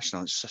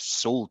international. It's just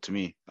sold to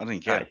me. I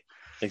don't care. Aye,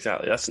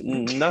 exactly. That's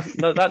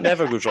that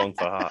never goes wrong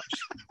for Hearts.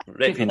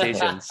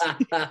 Reputations.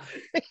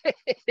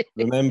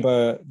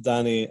 Remember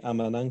Danny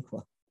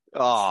Amanankwa?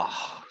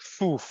 Oh,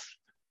 oof.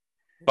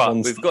 But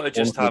we've got to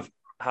just have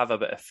a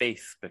bit of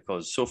faith,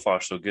 because so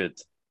far so good.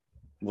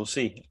 We'll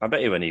see. I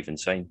bet he won't even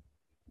sign.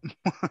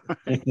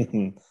 I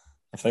think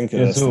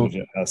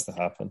it has to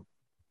happen.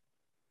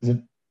 Is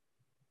it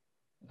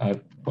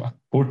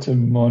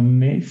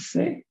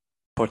Portimonense?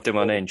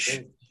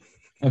 Portimonense.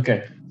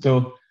 Okay,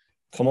 so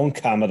Come on,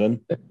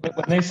 Cameron.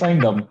 when they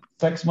signed him,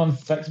 6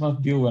 month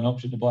deal with an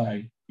option to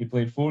buy. He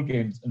played 4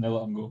 games and they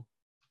let him go.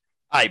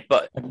 Aye,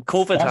 but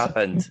COVID That's-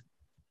 happened.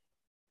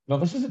 No,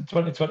 this is in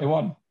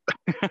 2021.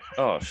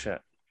 Oh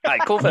shit! Aye,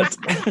 COVID.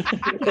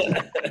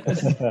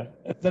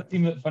 It's a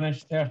team that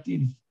finished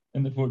 13th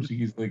in the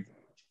Portuguese league.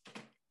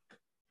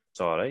 It's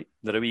all right.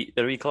 They're a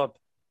wee club.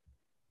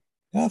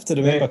 You have to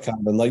remember,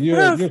 Cameron, like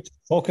you're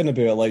talking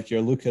about it like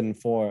you're looking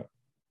for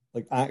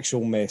like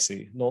actual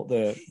Messi, not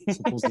the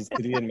supposed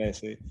Korean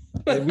Messi.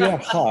 Like, we are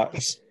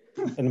Hearts,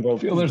 and we're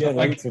Feel there's getting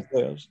a big- out to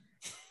players.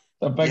 It's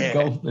a big Yeah.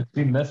 gulf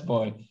between this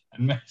boy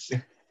and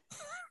Messi.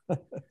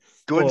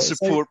 Go Well, and it's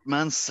support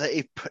Man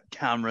City, put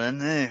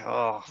Cameron.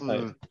 Oh,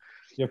 Right.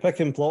 You're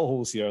picking plot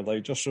holes here.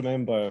 Like, just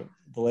remember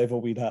the level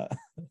we're at.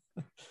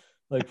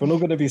 Like, we're not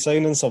going to be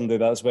signing somebody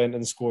that's went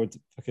and scored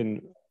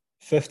fucking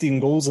 15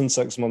 goals in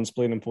 6 months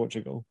playing in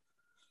Portugal.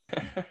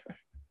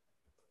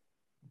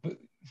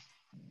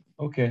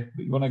 Okay,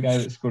 but you want a guy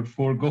that scored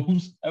 4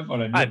 goals ever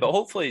in Aye, Europe? but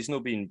hopefully he's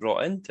not being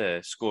brought in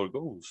to score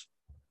goals.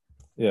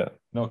 Yeah.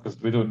 No, because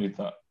we don't need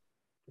that.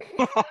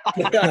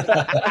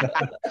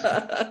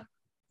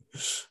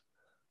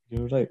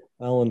 You're right,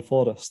 Alan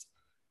Forrest.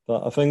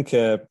 But I think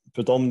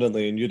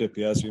predominantly in Europe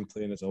he has been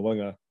playing as a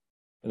winger,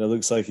 and it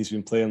looks like he's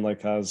been playing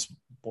like as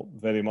what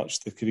very much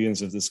the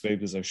Koreans have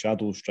described as a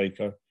shadow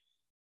striker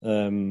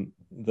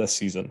this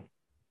season.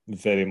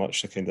 Very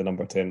much the kind of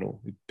number 10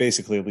 role.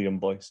 Basically Liam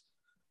Boyce.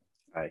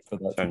 Aye, For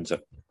that sounds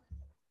it.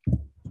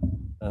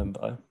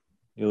 but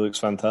he looks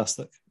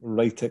fantastic.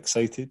 Right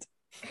excited.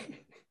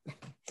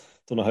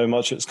 Don't know how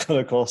much it's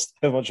going to cost,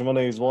 how much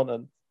money he's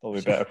wanting, but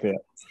we better pay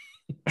it.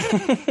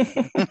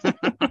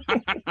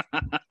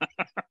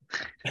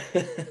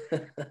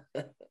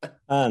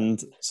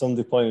 And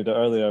somebody pointed out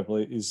earlier,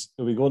 like,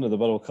 he'll be going to the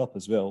World Cup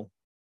as well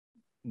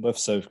with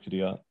South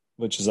Korea,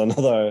 which is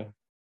another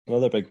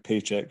big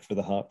paycheck for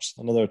the Harps,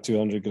 another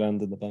 200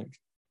 grand in the bank.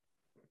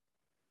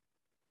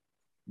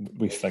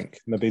 We think.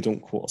 Maybe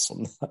don't quote us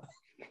on that.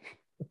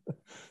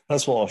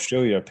 That's what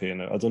Australia are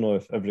paying out. I don't know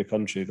if every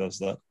country does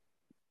that.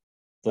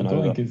 I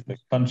don't think it's the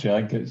country.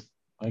 I think it's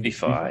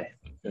FIFA, aye.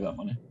 pay that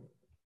money.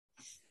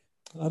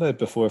 I read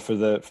before for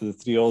the 3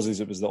 Aussies,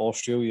 it was the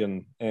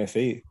Australian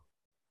FA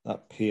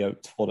that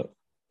payout for it,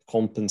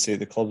 compensate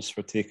the clubs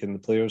for taking the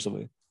players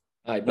away.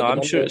 Aye, but No, the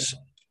I'm sure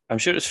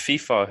number- it's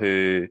FIFA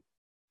who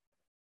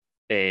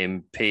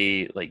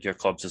pay like your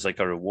clubs as like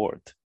a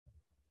reward.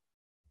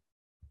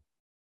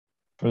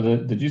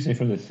 Did you say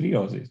for the 3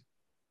 Aussies?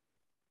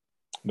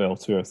 Well,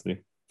 2 or 3.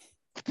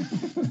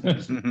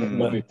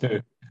 Maybe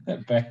 2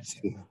 at best.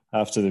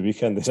 After the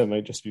weekend, there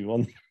might just be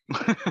 1.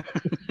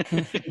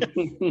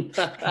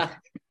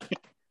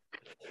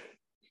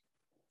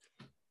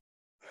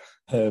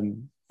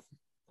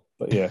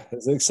 But yeah,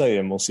 it's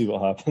exciting. We'll see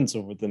what happens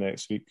over the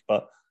next week.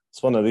 But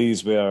it's one of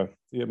these where,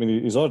 I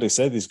mean, he's already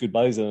said his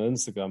goodbyes in an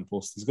Instagram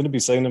post. He's going to be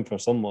signing for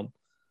someone.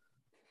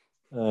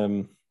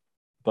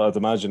 But I'd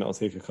imagine it'll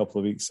take a couple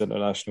of weeks,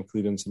 international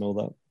clearance and all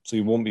that. So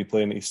he won't be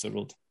playing at Easter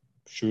Road,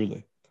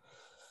 surely.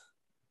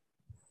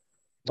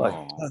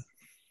 But,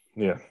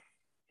 yeah.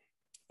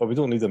 But we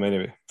don't need him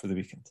anyway for the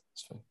weekend.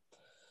 It's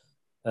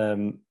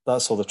fine.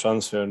 That's all the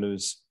transfer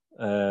news.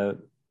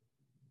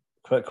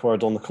 Quick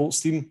word on the Colts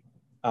team.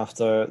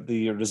 After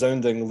the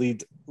resounding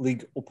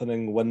league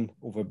opening win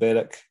over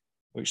Berwick,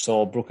 which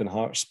saw Broken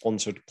Heart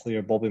sponsored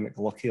player Bobby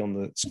McLucky on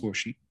the score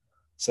sheet,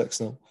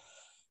 6-0.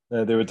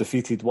 They were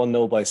defeated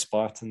 1-0 by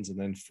Spartans and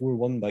then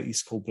 4-1 by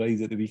East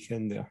Kilbride at the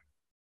weekend there.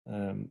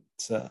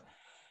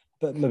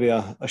 But maybe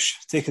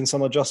taking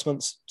some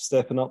adjustments,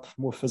 stepping up,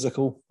 more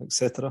physical,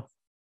 etc.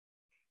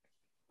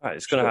 Right,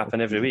 it's going to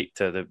happen every week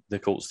to the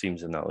Colts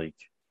teams in that league.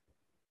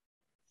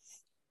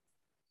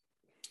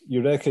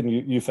 You reckon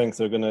you think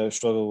they're going to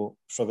struggle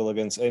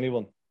against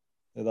anyone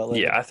at that level?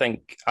 Yeah, I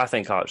think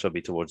Hearts will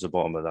be towards the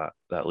bottom of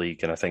that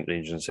league, and I think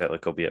Rangers and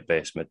Celtic will be at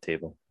best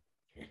mid-table.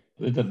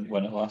 They didn't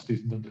win it last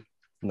season, did they?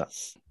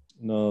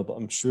 No, but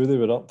I'm sure they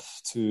were up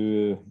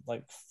to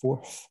like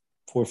fourth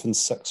and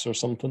sixth or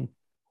something,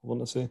 I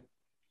want to say.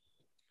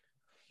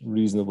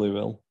 Reasonably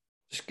well.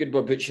 It's good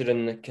we're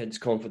butchering the kids'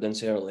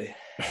 confidence early.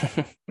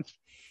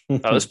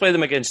 Let's play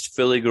them against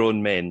fully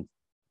grown men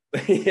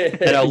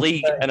in a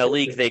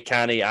league they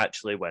can't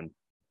actually win.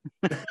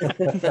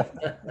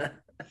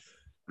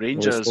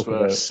 Rangers spoke were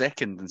about-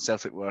 second and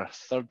Celtic were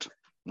third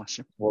last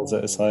year. Was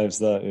it as high as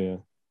that? Yeah.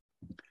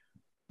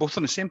 Both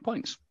on the same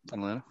points,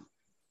 funnily enough.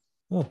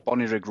 Oh.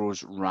 Bonnie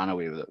Rose ran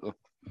away with it, though.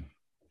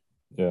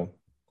 Yeah.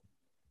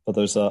 But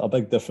there's a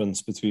big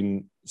difference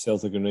between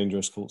Celtic and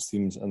Rangers Colts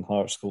teams and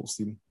Hearts Colts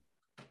team.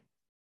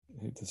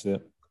 I hate to say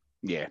it.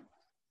 Yeah.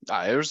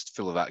 Ours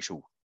full of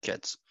actual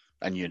kids.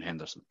 And Ewan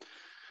Henderson.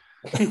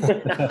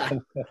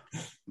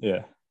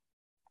 Yeah.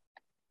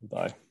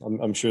 But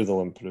I'm sure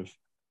they'll improve.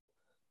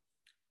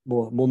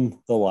 Mon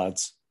the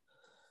lads.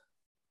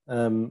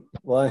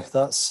 Well,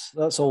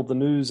 that's all the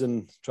news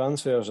and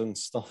transfers and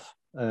stuff.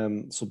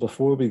 So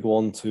before we go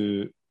on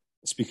to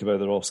speak about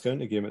the Ross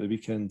County game at the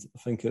weekend, I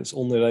think it's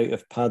only right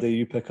if Paddy,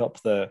 you pick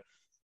up the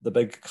the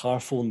big car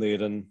phone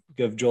there and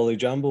give Jolly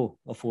Jambo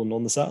a phone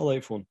on the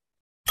satellite phone.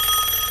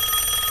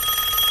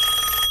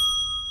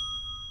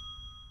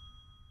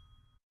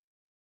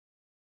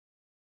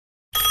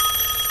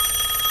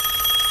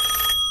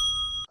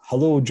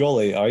 Hello,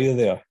 Jolly, are you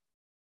there?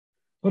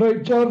 All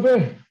right,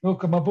 Jarvey,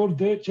 welcome aboard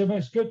the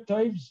HMS Good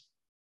Times.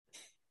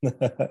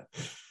 How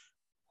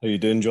you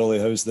doing, Jolly?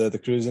 How's the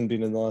cruising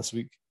been in the last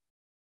week?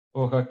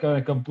 Oh, I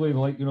can't complain,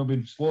 like,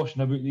 been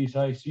sloshing about these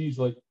high seas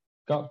like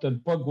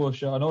Captain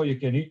Pugwash. I know you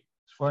can eat.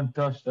 It's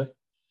fantastic.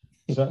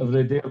 Sit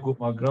every day, I've got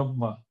my grub,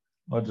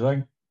 my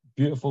drink,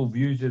 beautiful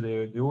views of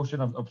the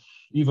ocean. I've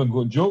even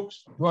got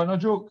jokes. You want a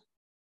joke?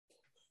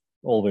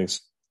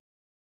 Always.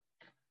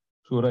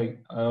 So, right,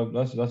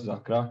 this is a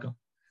cracker.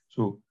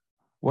 So,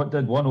 what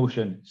did one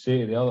ocean say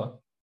to the other?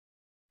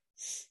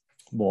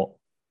 What?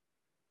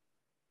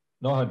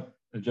 Nothing.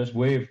 It just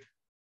waved.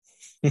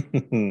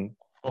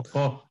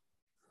 Oh,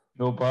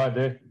 no bad,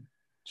 eh?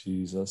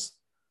 Jesus.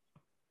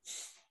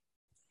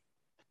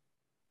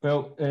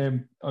 Well,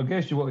 I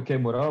guess you want to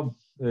come where I am.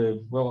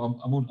 Well,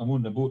 I'm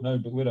on the boat now,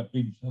 but where I've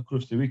been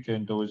across the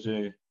weekend, I was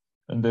in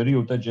the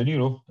Rio de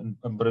Janeiro in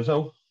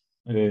Brazil,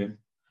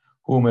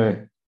 home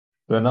of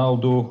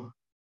Ronaldo,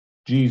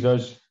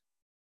 Jesus.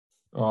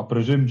 I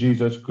presume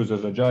Jesus because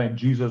there's a giant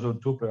Jesus on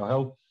top of a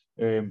hill,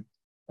 and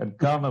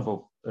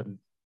Carnival. And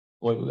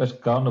like this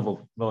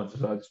Carnival, no, it's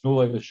not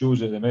like the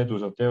shows at the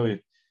Meadows, I'll tell you.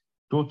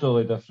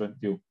 Totally different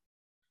deal.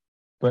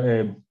 But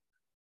as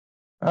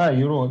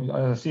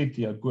I said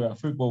to you, I'd go to a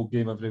football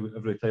game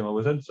every time I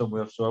was in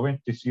somewhere. So I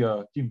went to see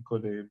a team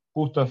called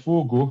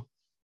Botafogo.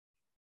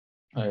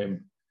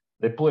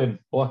 They play in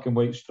black and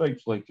white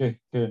stripes, like you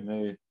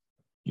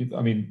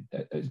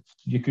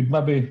could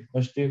maybe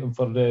mistake them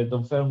for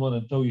Dunfermline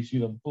until you see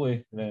them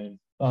play. And then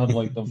nothing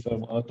like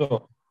Dunfermline at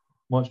all.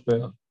 Much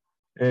better.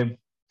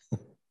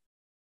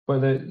 But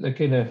the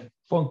kind of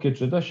funky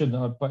tradition that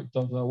I picked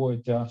up that I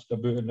wanted to ask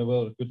about, and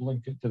whether I could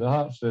link it to the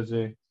Hearts, is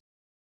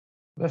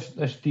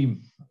this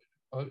team.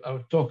 I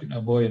was talking to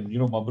a boy, and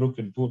my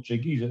broken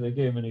Portuguese at the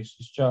game, and he's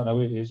chatting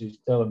away. He's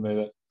telling me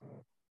that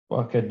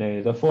back in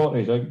the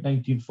 40s, like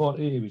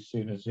 1940, he was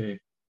saying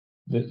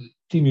the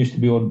team used to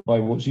be owned by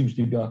what seems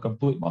to be a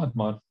complete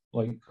madman,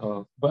 like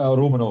a bit of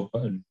Romanov,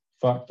 but in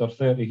factor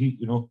 30 heat,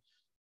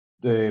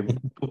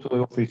 totally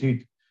off his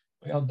head.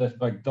 He had this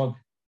big Doug,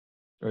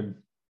 and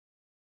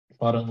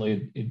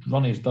apparently he'd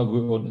run his dug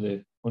onto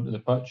the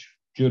pitch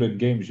during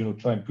games,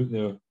 try and put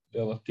the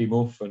other team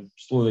off and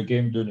slow the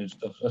game down and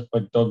stuff. This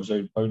big Doug's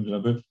out pounding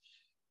about.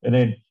 And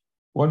then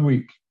one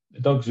week,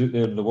 the Doug's out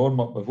there in the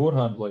warm-up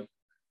beforehand, like,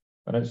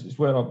 and it's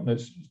went up and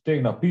it's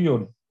taking a pee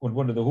on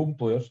one of the home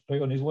players,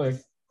 right on his leg.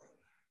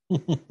 And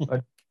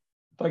the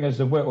thing is,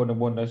 they went on and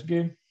won this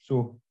game.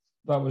 So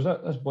that was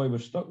it. This boy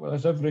was stuck with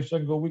this every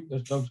single week.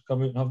 This Doug's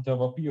come out and have to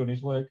have a pee on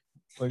his leg.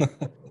 Like,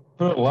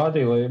 poor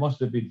laddie, like, he must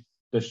have been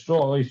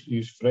distraught.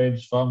 His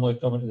friends, family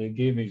coming to the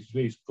game,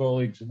 his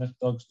colleagues, and this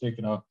Doug's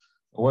taking a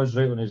whiz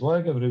right on his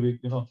leg every week,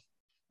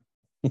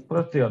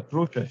 Pretty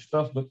atrocious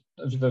stuff, but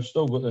they've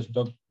still got this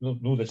Doug,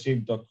 no the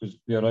same Doug, because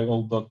they're right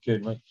old Doug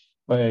Kane, like.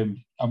 But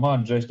a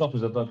man dressed up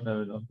as a Doug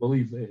now, and I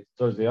believe that he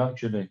does the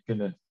action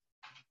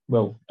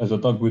as a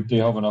Doug would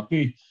do having a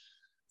pee.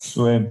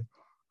 So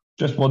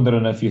just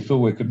wondering if you thought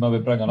we could maybe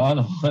bring an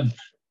animal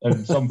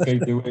in some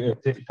kind of way to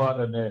take part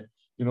in,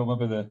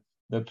 maybe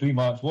the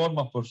pre-match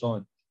warm-up or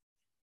something.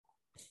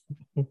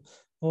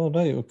 Oh,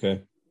 right,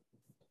 okay.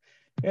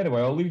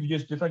 Anyway, I'll leave you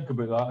just to think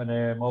about that,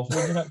 and I'll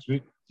phone you next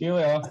week. See you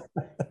later.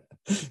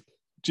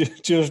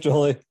 Cheers,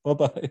 Jolly.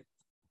 Bye-bye.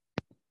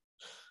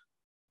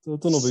 I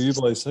don't know about you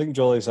boys. I think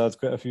Jolly's had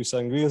quite a few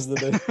sangrias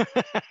today.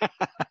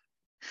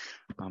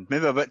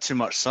 Maybe a bit too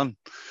much sun.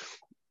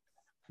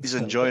 He's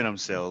enjoying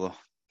himself,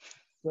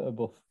 though. Bit of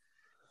both.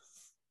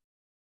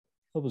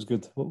 That was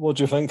good. What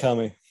do you think,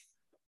 Cammy?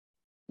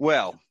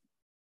 Well,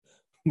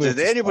 did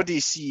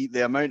anybody see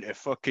the amount of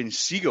fucking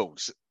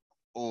seagulls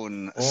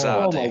on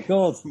Saturday?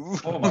 Oh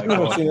my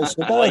god!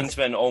 The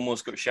linesman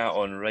almost got shot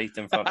on right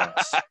in front of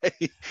us.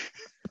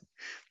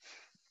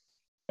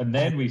 And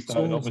then we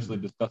started obviously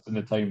discussing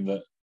the time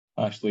that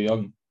Ashley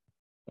Young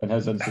and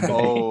his incident.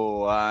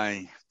 Oh,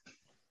 aye.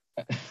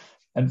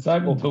 And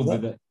Simon told me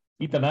that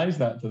he denies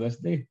that to this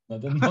day. I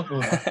did not know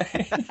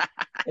that.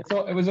 I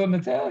thought it was on the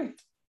telly.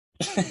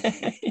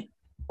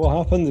 What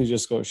happened? He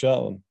just got shot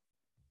on.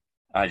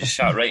 I just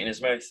shot right in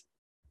his mouth.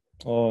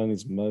 Oh, in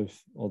his mouth.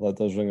 Oh, that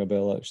does ring a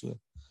bell, actually.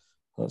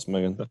 That's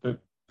minging. The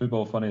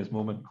football funniest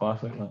moment,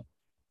 classic,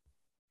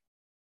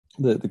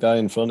 that. The guy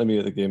in front of me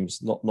at the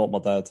games, not my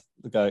dad,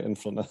 the guy in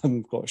front of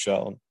him got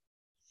shot on.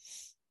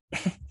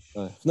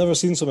 I've never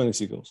seen so many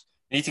seagulls.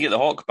 You need to get the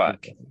hawk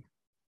back.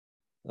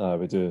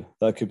 We do.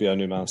 That could be our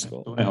new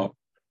mascot.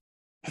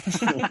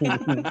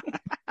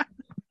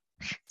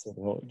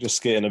 Just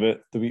skating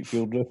about the wheat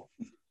field roof,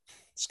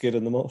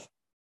 scaring them off.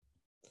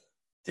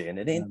 That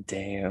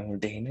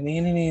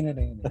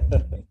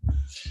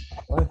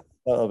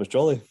was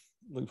jolly.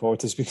 Look forward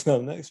to speaking to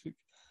them next week.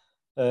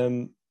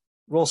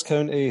 Ross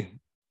County,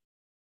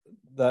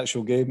 the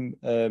actual game.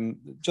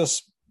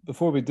 Just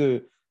before we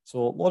do,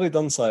 So Laurie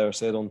Dunsire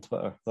said on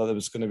Twitter that there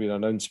was going to be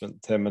an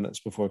announcement 10 minutes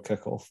before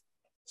kickoff.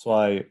 So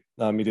I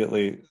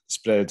immediately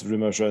spread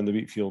rumours around the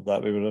wheat field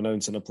that we were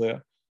announcing a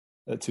player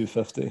at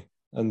 2:50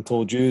 and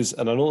told yous.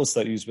 And I noticed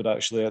that yous were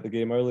actually at the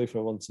game early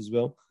for once as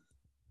well.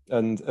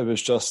 And it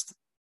was just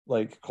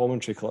like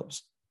commentary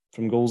clips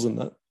from goals in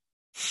that.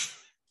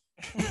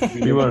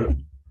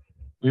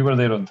 We were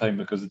there on time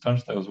because the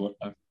turnstiles weren't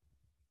out.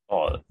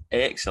 Oh,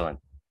 excellent.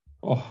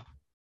 Oh,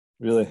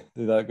 Really?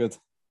 They're that good?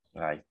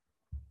 Aye.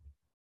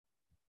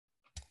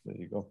 There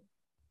you go.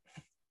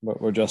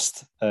 We're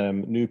just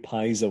new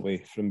pies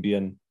away from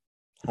being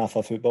half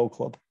a football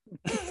club.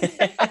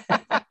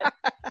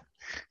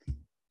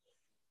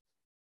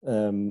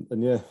 And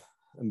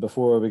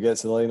before we get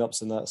to the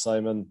lineups and that,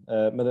 Simon,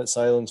 minute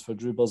silence for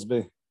Drew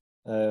Busby.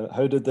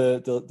 How did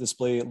the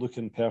display look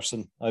in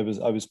person? I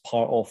was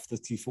part of the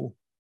tifo.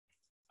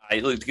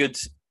 It looked good.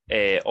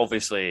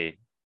 Obviously,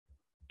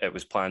 it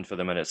was planned for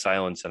the minute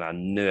silence, and I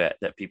knew it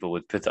that people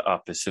would put it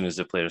up as soon as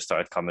the players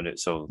started coming out.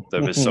 So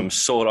there was some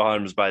sore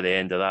arms by the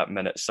end of that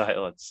minute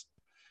silence.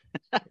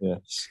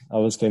 Yes, I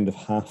was kind of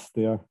half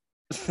there.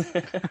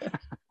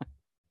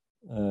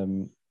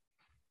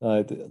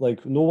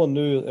 Like no one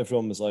knew.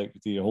 Everyone was like,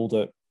 "Do you hold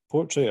it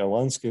portrait or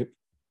landscape?"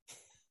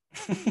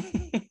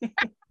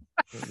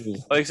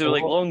 Like they were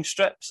like long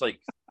strips, like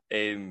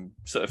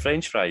sort of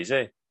French fries,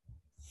 eh?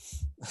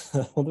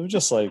 Well, they were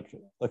just like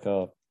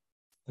a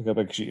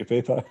big sheet of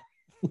paper.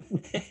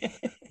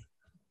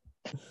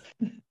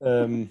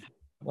 There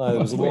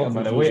was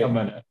wait a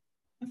minute.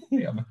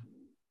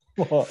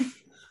 What?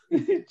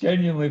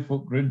 Genuinely,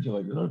 folk grunge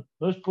like,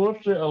 there's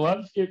portrait of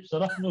landscapes,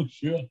 and I'm not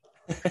sure.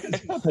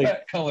 It's not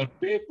that coloured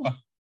paper.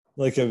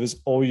 Like it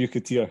was all you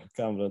could hear,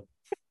 Cameron.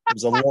 There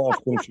was a lot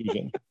of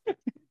confusion.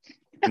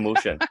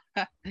 Emotion.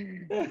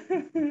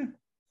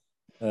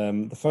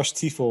 The first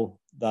tifo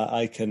that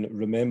I can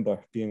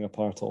remember being a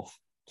part of.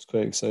 It's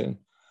quite exciting.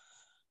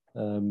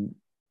 And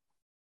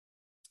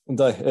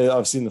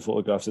I've seen the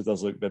photographs. It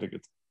does look very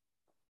good.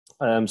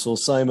 So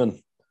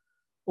Simon,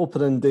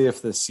 opening day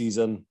of this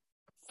season,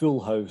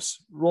 full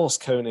house, Ross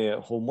County at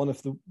home, one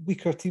of the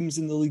weaker teams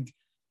in the league.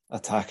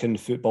 Attacking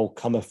football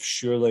cometh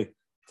surely.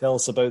 Tell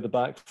us about the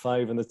back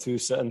five and the two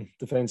sitting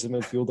defensive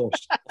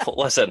midfielders.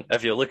 Listen,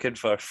 if you're looking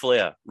for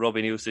flair,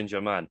 Robbie Nielsen's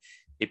your man.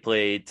 He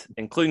played,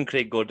 including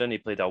Craig Gordon, he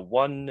played a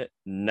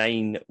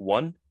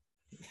 1-9-1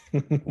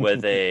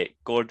 with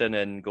Gordon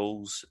in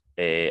goals,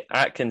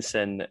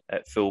 Atkinson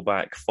at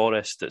fullback,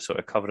 Forrest at sort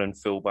of covering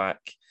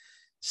fullback,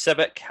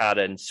 Civic,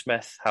 Harron,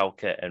 Smith,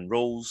 Halkett and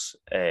Rolls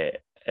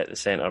at the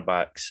centre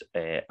backs,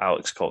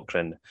 Alex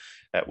Cochrane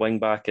at wing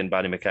back and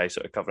Barry Mackay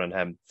sort of covering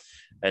him.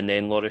 And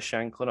then Loris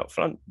Shanklin up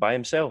front by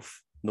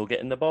himself, no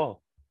getting the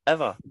ball,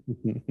 ever.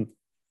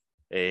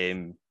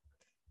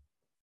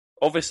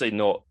 Obviously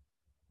not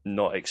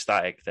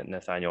ecstatic that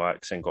Nathaniel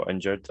Atkinson got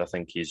injured. I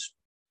think he's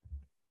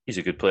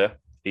a good player.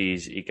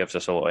 He gives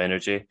us a lot of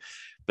energy.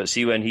 But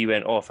see, when he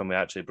went off and we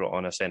actually brought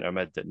on a centre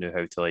mid that knew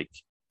how to like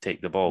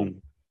take the ball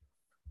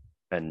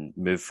and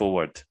move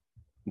forward,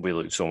 we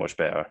looked so much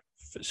better.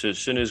 So as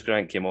soon as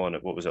Grant came on,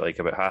 what was it like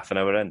about half an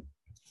hour in?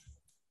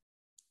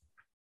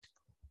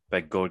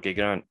 Big Gorgie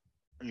Grant.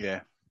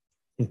 Yeah.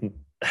 We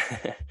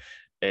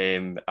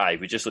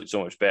just looked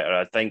so much better.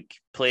 I think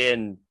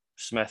playing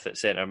Smith at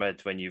centre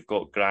mid when you've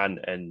got Grant,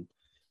 and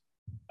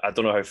I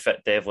don't know how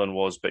fit Devlin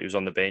was, but he was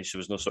on the bench. There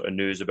was no sort of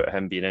news about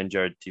him being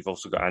injured. You've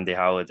also got Andy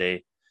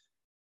Halliday.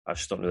 I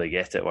just don't really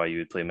get it why you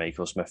would play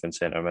Michael Smith in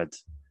centre mid.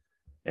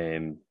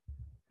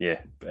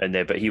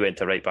 But he went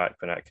to right back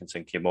when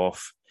Atkinson came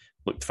off.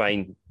 Looked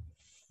fine.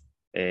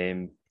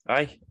 And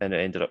it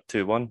ended up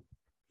 2-1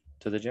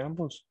 to the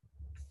Jambos.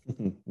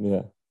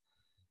 Yeah.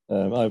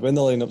 When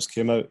the lineups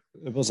came out,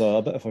 it was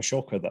a bit of a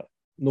shocker that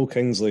no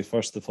Kingsley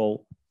first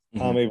default.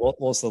 Hammy,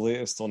 what's the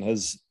latest on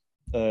his?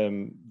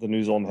 The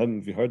news on him?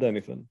 Have you heard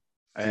anything?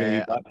 Is he going to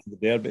be back to the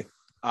derby?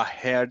 I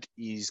heard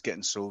he's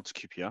getting sold to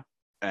QPR.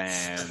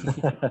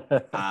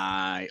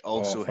 I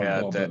also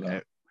heard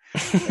that.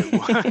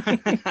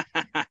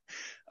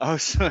 I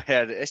also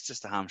heard it's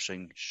just a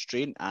hamstring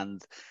strain,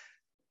 and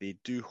they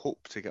do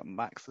hope to get him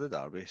back for the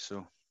derby.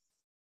 So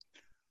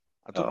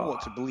I don't know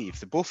what to believe.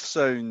 They both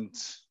sound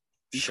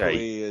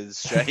equally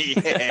as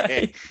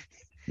shy.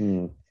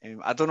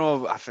 I don't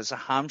know if it's a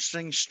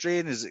hamstring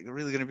strain. Is it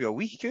really going to be a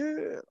week?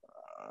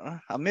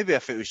 Maybe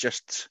if it was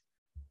just...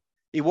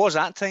 He was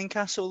at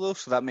Tynecastle, though,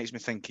 so that makes me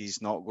think he's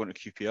not going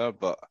to QPR,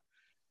 but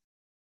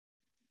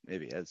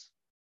maybe he is.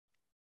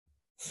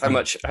 How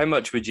much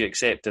would you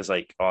accept as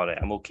like, all right,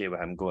 I'm okay with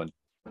him going?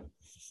 I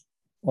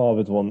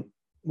would want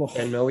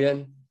 10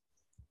 million.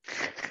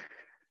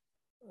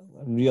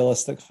 A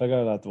realistic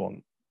figure, I'd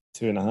want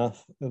 2.5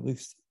 at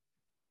least.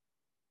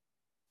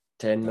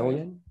 10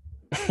 million?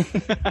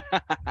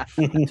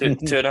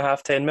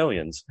 2.5, 10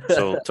 millions.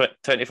 So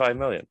 25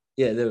 million.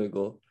 Yeah, there we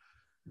go.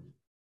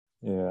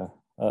 Yeah,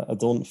 I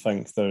don't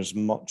think there's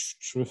much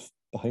truth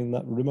behind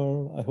that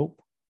rumour, I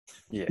hope.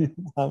 Yeah,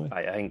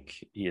 I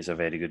think he is a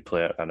very good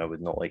player and I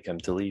would not like him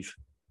to leave.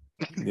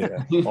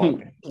 Yeah.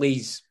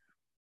 Please.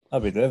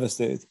 I'd be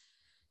devastated.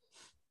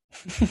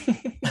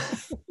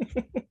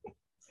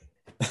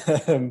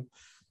 In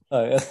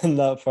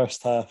that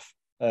first half,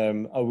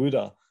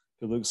 Awuda,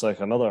 who looks like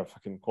another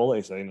fucking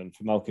quality signing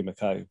from Malky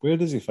Mackay, where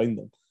does he find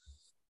them?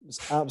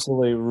 It's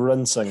absolutely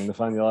rinsing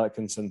Nathaniel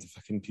Atkinson to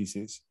fucking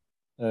pieces.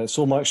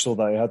 So much so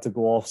that he had to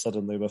go off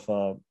suddenly with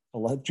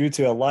due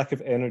to a lack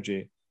of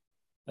energy,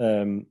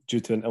 due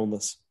to an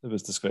illness, it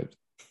was described.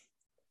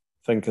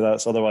 I think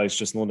that's otherwise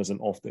just known as an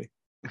off day.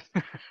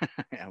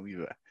 Yeah, we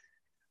were.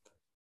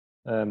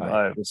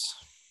 It was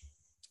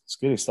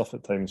scary stuff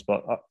at times,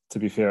 but to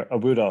be fair,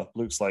 Awuda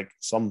looks like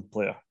some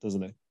player,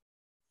 doesn't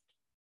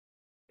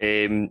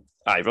he?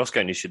 Ross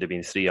County should have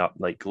been 3 up,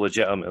 like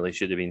legitimately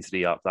should have been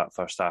 3 up that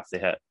first half. They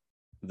hit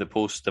the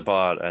post, the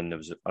bar, and there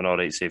was an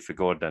alright save for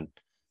Gordon.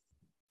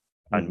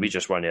 And we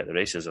just weren't at the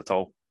races at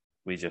all.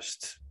 We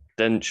just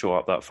didn't show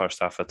up that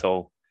first half at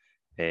all.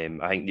 I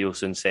think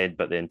Nielsen said,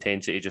 but the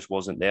intensity just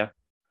wasn't there.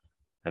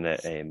 And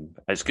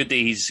it's good that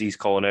he's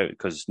calling out,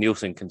 because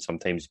Nielsen can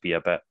sometimes be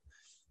a bit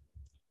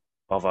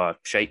of a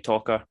shite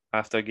talker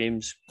after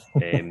games.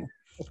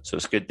 So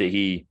it's good that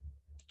he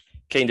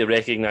kind of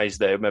recognised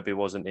that it maybe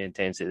wasn't the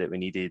intensity that we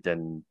needed,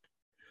 and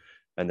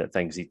that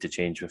things need to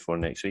change before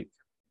next week.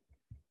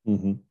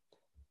 Mm-hmm.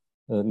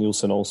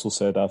 Nielsen also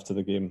said after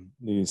the game,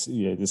 he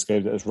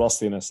described it as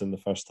rustiness in the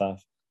first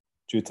half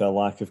due to a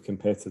lack of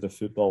competitive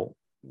football.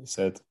 He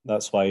said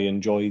that's why he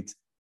enjoyed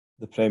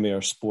the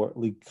Premier Sport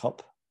League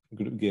Cup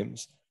group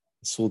games.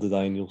 So did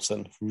I,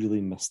 Nielsen.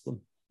 Really missed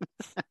them.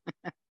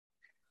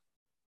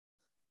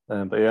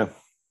 But yeah,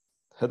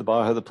 hit the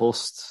bar, hit the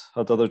post,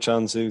 had other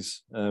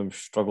chances,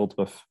 struggled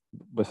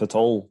with it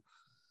all.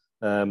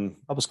 I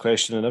was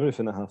questioning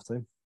everything at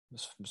halftime.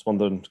 Was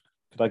wondering,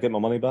 could I get my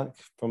money back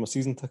from a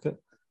season ticket?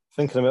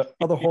 Thinking about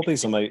other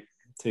hobbies I might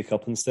take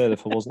up instead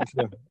if I wasn't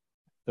here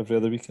every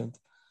other weekend.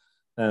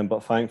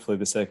 But thankfully,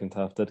 the second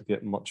half did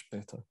get much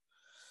better.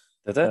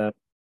 Did it?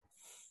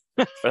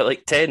 For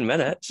like 10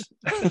 minutes.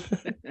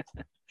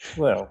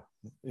 Well,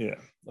 yeah.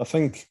 I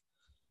think,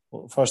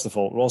 first of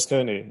all, Ross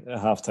County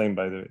at half-time,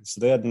 by the way. So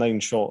they had 9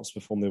 shots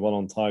with only 1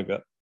 on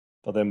target.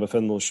 But then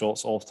within those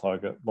shots off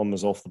target, 1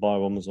 was off the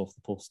bar, 1 was off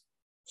the post.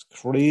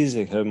 It's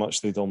crazy how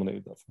much they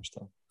dominated that first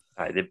half.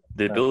 Aye,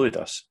 they bullied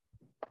us.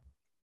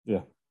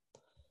 Yeah.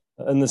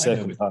 In the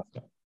second half.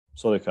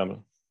 Sorry,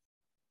 Cameron.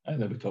 I think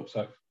they'll be top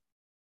 6.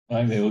 I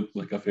think they look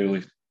like a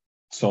fairly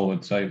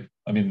solid side.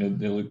 I mean,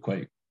 they look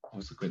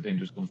obviously quite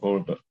dangerous going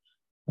forward, but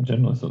I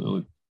generally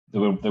thought they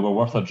were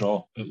worth a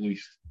draw at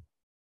least.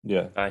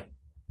 Yeah. Aye.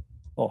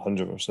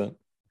 100%.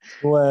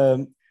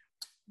 Well,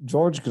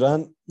 George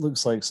Grant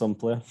looks like some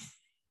player.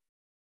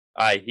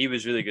 Aye, he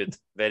was really good.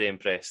 Very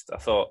impressed. I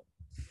thought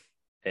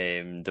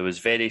there was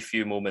very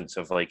few moments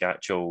of like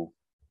actual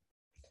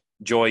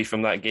joy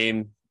from that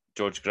game.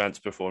 George Grant's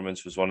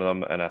performance was one of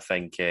them, and I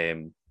think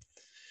the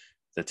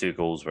 2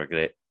 goals were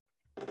great.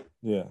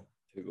 Yeah,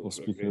 we'll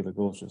speak of the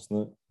goals just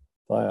now.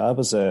 But I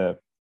was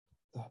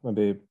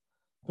maybe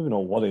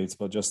not worried,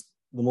 but just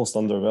the most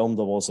underwhelmed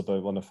I was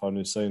about one of our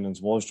new signings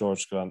was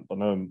George Grant. But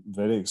now I'm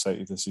very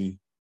excited to see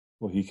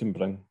what he can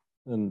bring,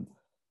 and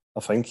I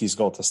think he's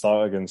got to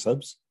start against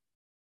Hibs.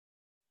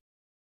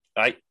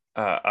 Aye,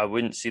 I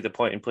wouldn't see the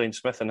point in playing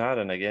Smith and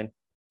Aaron again.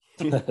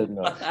 No,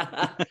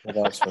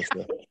 that's for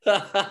sure.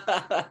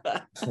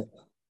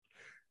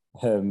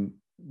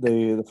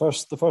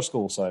 The first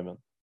goal, Simon.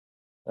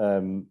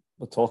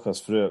 We'll talk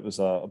us through it. Was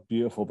a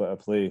beautiful bit of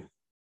play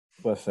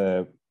with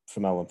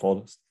from Alan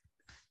Forrest.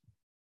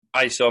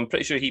 Aye, so I'm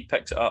pretty sure he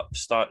picks it up,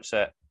 starts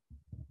it,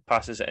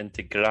 passes it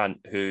into Grant,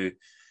 who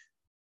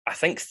I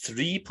think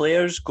 3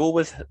 players go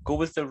with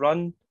the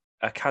run.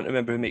 I can't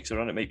remember who makes the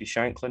run. It might be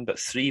Shanklin, but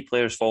 3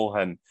 players follow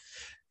him,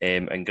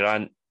 and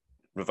Grant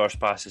reverse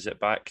passes it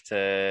back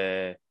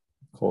to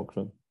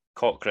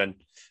Cochrane.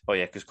 Oh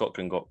yeah, because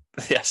Cochrane got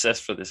the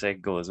assist for the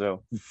second goal as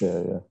well.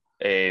 Yeah.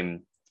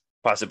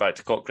 Pass it back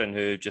to Cochrane,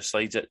 who just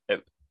slides it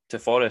to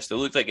Forrest. It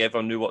looked like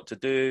everyone knew what to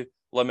do.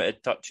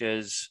 Limited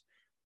touches,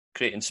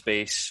 creating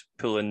space,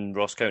 pulling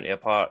Ross County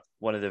apart.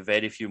 One of the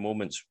very few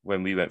moments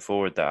when we went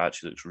forward that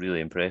actually looks really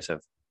impressive.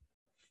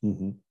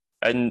 Mm-hmm.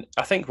 And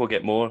I think we'll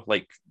get more.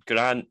 Like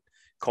Grant,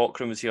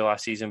 Cochrane was here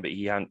last season, but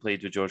he hadn't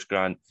played with George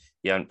Grant.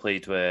 He hadn't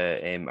played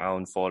with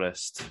Alan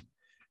Forrest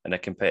in a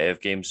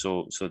competitive game.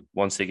 So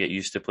once they get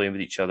used to playing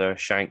with each other,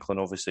 Shanklin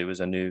obviously was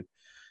a new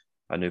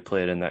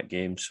player in that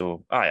game.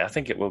 So I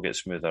think it will get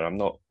smoother. I'm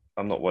not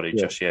worried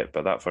just yet.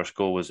 But that first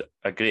goal was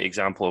a great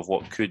example of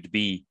what could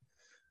be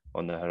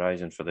on the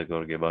horizon for the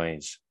Gorgie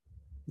Boys.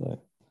 Right.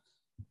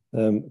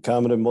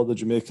 Cameron, what did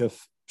you make of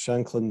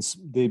Shanklin's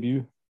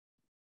debut?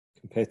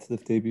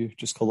 Competitive debut?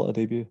 Just call it a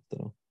debut?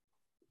 Don't know.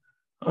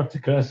 Hard to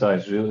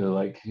criticise, really.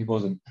 Like he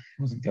wasn't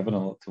given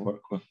a lot to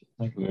work with.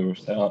 I think we were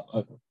set up.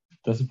 A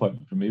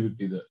disappointment for me would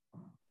be that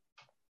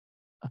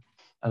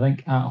I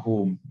think at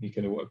home you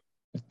kind of,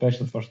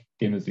 especially the first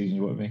game of the season,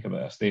 you want to make a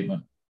bit of a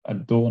statement. I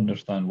don't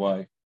understand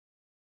why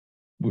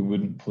we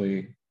wouldn't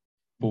play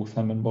both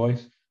him and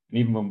Boyce. And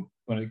even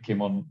when it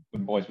came on,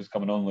 when Boyce was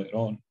coming on later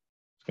on,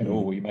 it's kind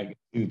of, you might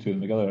see the 2 of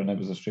them together, and it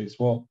was a straight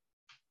swap.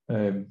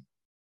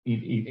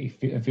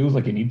 it feels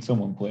like he needs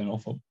someone playing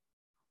off him.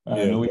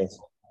 I know he's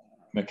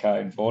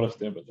Mackay and Forrest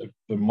there, but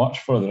they're much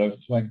further out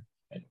the swing.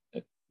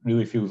 It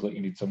really feels like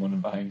you need someone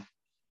in behind.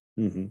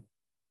 Mm-hmm.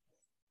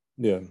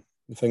 Yeah,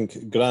 I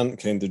think Grant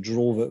kind of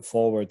drove it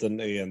forward, didn't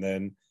he? And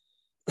then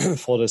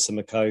Forrest and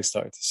Mackay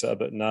started to sit a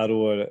bit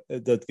narrower.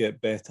 It did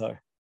get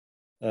better.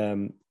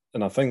 And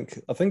I think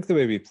the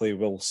way we play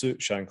will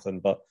suit Shanklin,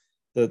 but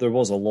there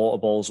was a lot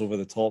of balls over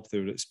the top they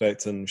were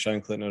expecting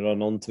Shanklin to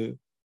run onto.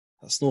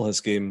 That's not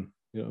his game.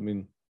 You know what I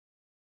mean?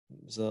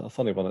 It was a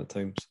funny one at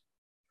times.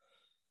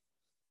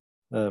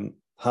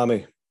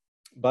 Hammy,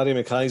 Barry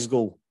Mackay's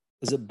goal,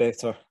 is it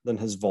better than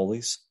his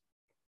volleys?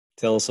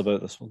 Tell us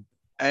about this one.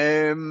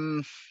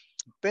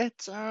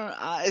 Better.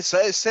 It's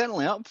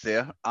certainly up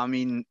there. I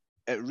mean,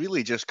 it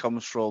really just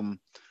comes from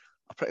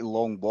a pretty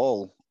long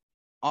ball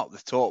up the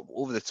top,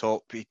 over the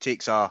top. He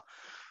takes an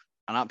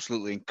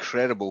absolutely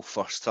incredible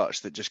first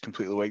touch that just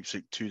completely wipes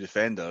out two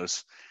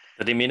defenders.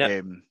 Did he mean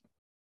it?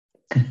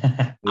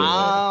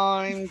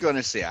 I'm going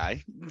to say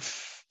aye.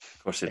 Of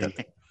course he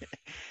did.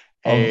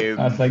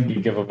 I think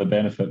you give him the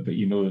benefit, but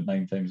you know that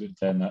 9 times out of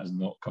 10 that is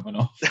not coming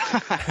off.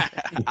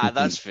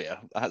 That's fair.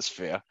 That's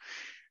fair.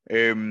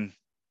 So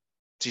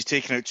he's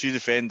taking out two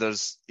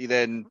defenders. He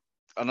then,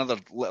 another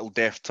little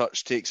deft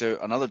touch, takes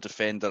out another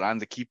defender and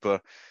the keeper,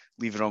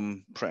 leaving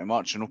him pretty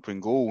much an open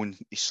goal, and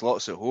he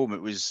slots it home.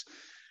 It was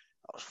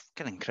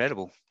kind of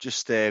incredible.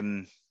 Just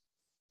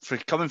for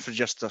coming for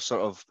just a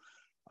sort of,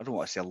 I don't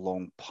want to say a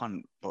long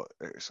punt, but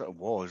it sort of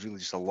was really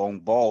just a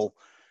long ball.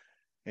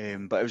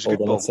 But it was a good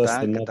ball,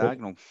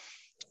 diagonal.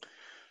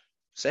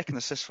 Second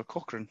assist for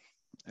Cochrane.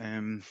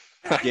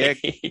 Yeah.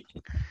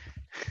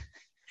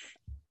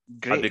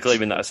 Great. I'd be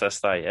claiming that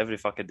assist every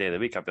fucking day of the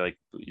week. I'd be like,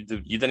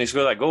 you didn't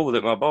score that goal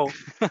without my ball.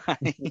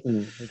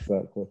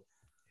 Exactly.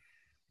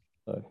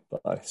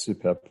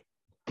 Superb.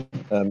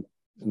 And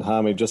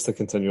Hammy, just to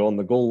continue on,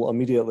 the goal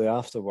immediately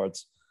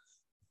afterwards,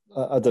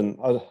 I don't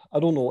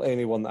know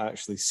anyone that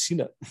actually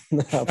seen it.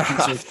 No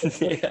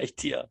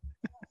idea.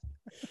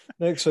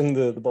 Next thing,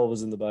 the ball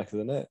was in the back of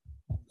the net.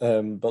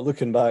 But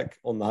looking back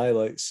on the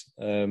highlights,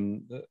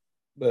 it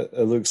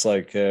looks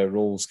like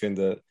Rolls kind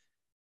of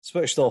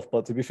switched off.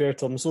 But to be fair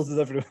to him, so did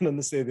everyone in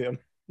the stadium.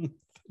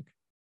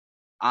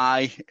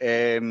 I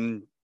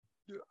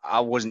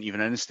wasn't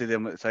even in the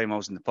stadium at the time. I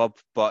was in the pub.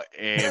 But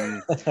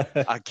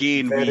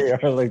again, very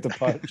early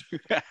departure.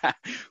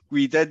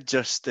 We did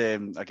just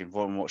again,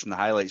 when watching the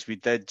highlights, we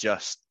did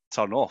just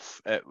turn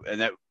off. Like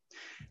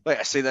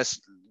I say,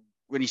 this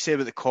when you say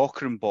about the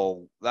Cochrane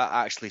ball, that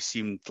actually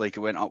seemed like it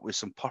went up with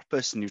some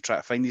purpose, and you try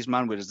to find these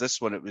man. Whereas this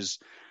one, it was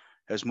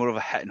more of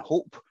a hit and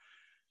hope,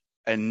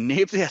 and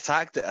nobody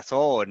attacked it at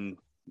all. And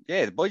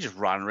yeah, the boy just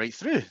ran right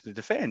through the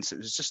defence. It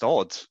was just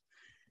odd.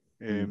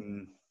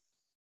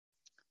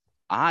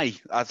 I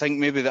think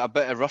maybe that a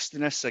bit of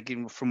rustiness,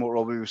 again, from what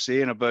Robbie was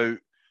saying about,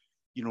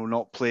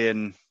 not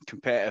playing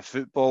competitive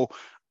football.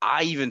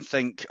 I even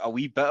think a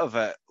wee bit of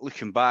it,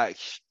 looking back,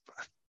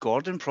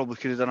 Gordon probably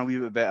could have done a wee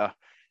bit better.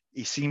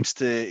 He seems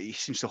to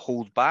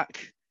hold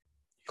back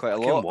quite a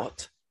lot.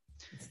 What?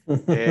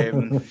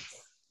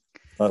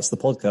 That's the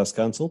podcast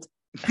cancelled.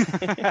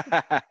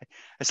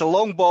 It's a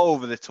long ball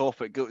over the top.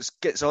 It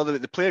gets all the way.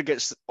 The player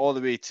gets all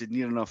the way to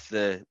near enough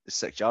the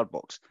 6-yard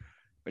box,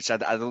 which I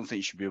don't think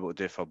you should be able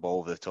to do for a ball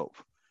over the top.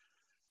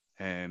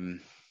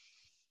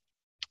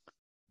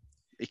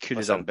 He could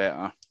have done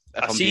better.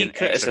 I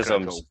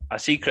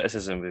see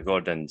criticism with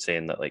Gordon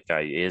saying that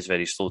he is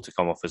very slow to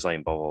come off his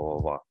line, blah blah blah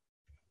blah.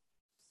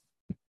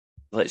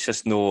 Let's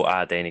just not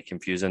add any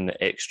confusing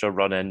extra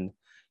running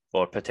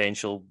or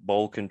potential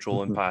ball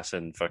control and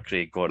passing for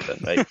Craig Gordon,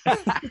 right?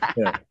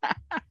 Yeah.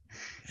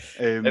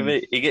 I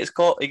mean, he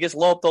gets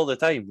lobbed all the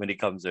time when he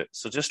comes out.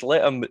 So just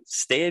let him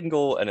stay and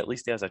go, and at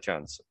least he has a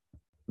chance.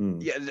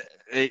 Yeah,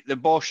 the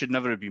ball should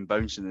never have been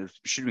bouncing. It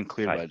should have been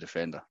cleared by a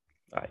defender.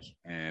 Aye.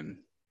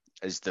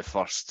 Is the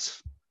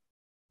first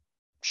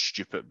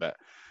stupid bit.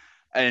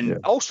 And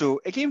also,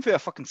 it came for a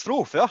fucking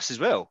throw for us as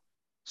well.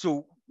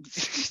 So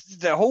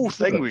the whole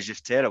thing was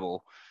just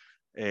terrible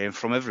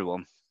from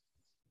everyone.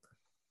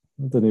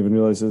 I didn't even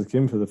realise it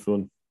came for the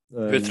throw.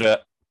 Who threw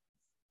it?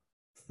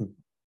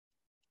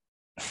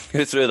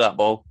 Who threw that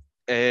ball?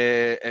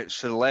 It's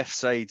for the left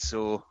side,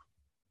 so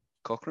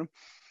Cochrane.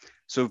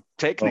 So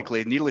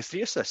technically, nearly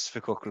 3 assists for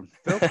Cochrane.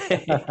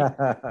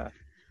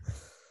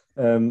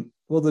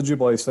 What did you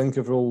boys think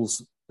of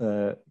Rolls'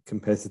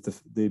 competitive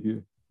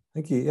debut? I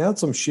think he had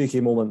some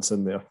shaky moments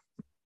in there.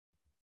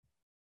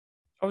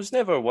 I was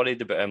never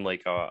worried about him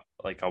like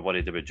I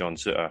worried about John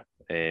Souttar.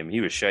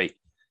 He was shite.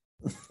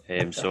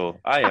 So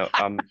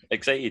I'm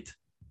excited.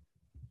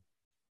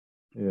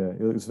 Yeah,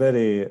 he looks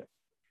very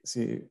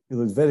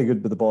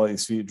good with the ball at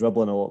his feet,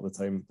 dribbling a lot of the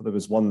time. But there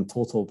was one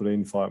total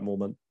brain fart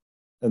moment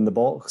in the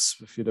box,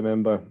 if you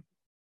remember.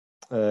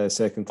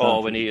 Second time.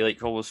 Oh, when he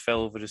almost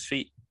fell over his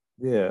feet.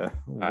 Yeah,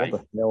 what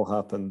the hell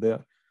happened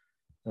there?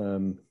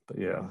 But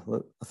yeah,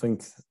 I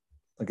think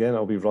again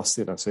it'll be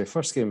rusty. And I say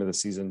first game of the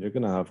season, you're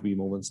going to have wee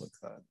moments like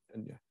that,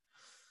 and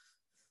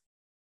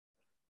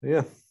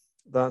yeah,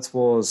 that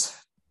was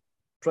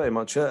pretty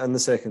much it. In the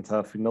second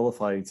half, we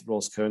nullified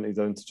Ross County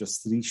down to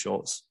just 3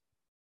 shots.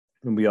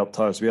 When we upped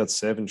ours, we had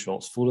 7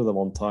 shots, 4 of them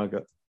on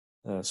target.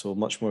 So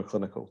much more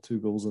clinical, 2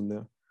 goals in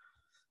there.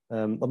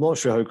 I'm not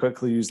sure how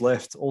quickly you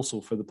left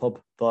also for the pub,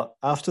 but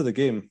after the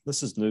game,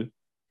 this is new,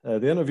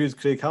 they interviewed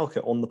Craig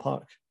Halkett on the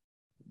park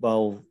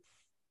while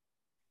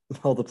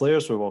the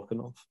players were walking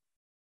off.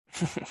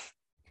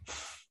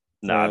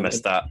 I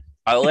missed that.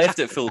 I left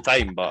it full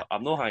time, but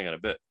I'm not hanging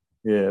about.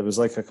 Yeah, it was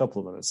like a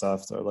couple of minutes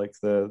after, like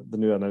the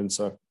new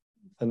announcer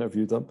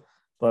interviewed him.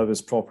 But it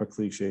was proper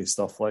cliche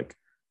stuff like,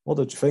 what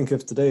did you think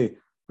of today?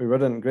 We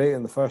weren't great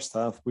in the first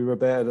half. We were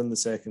better in the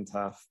second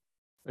half.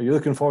 Are you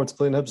looking forward to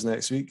playing Hibs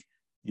next week?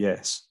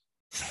 Yes.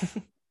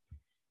 Do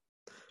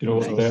you know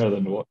what's better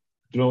than what?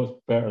 Do you know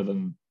what's better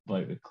than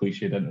like the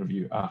cliched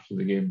interview after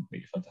the game that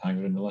you've had to hang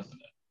around and listen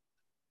to?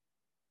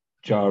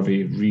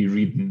 Jarvie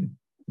rereading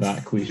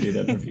that cliched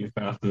interview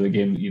after the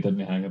game that you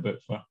didn't hang about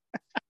for.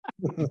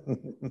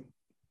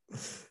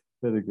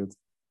 Very good.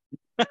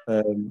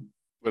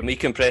 When we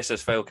compress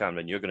this file,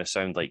 Cameron, you're going to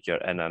sound like you're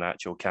in an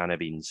actual can of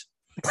beans.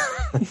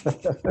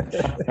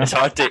 It's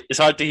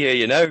hard to hear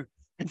you now.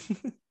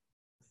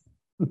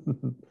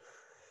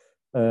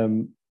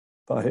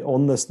 But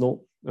on this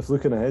note, if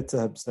looking ahead to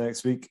Hibs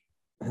next week,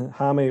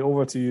 Hammy,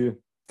 over to you.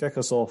 Kick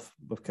us off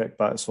with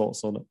Kickback's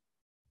thoughts on it.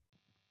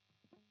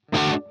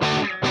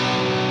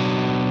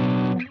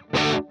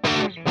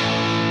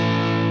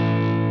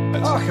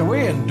 Talk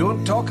away and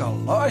don't talk a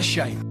lot of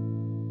shite.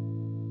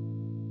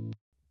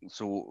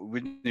 So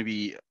wouldn't it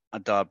be a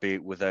derby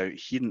without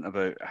hearing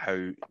about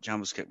how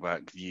Jambo's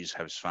Kickback views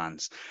Hibs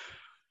fans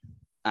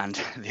and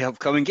the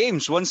upcoming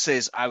games? One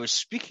says, I was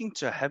speaking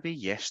to a Hibby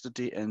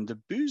yesterday in the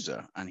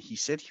Boozer, and he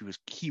said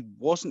he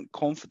wasn't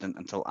confident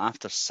until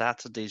after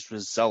Saturday's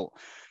result,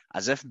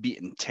 as if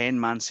beating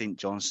 10-man St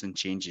Johnstone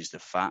changes the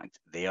fact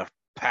they are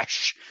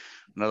pish.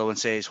 Another one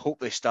says, hope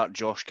they start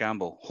Josh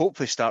Campbell, hope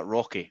they start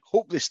Rocky,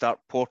 hope they start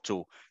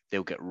Porto.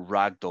 They'll get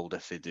ragdolled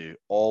if they do.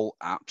 All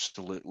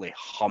absolutely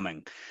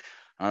humming.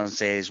 And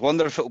says,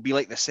 wonder if it'll be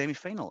like the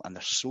semi-final and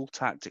their sole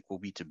tactic will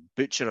be to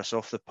butcher us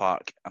off the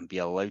park and be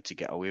allowed to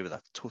get away with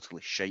a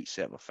totally shite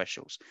set of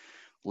officials.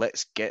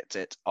 Let's get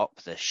it up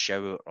the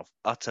shower of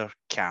utter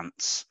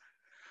cants.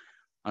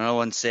 Another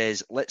one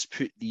says, let's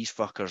put these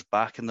fuckers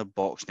back in the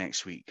box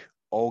next week.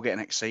 All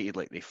getting excited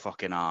like they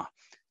fucking are.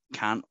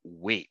 Can't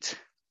wait.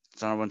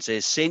 Another one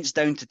says, Saints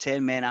down to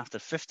 10 men after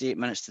 58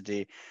 minutes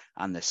today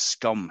and the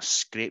scum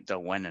scraped a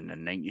win in the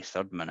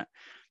 93rd minute.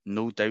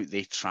 No doubt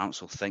they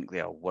tramps will think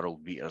they are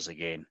world beaters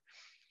again.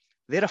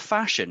 They're a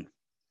fashion.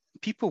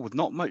 People with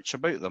not much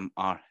about them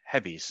are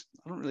Hibbies.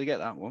 I don't really get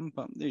that one,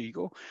 but there you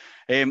go.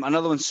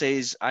 Another one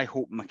says, I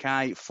hope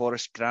Mackay,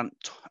 Forrest Grant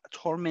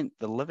torment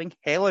the living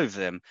hell out of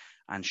them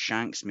and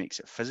Shanks makes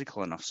it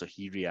physical enough so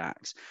he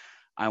reacts.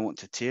 I want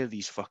to tear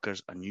these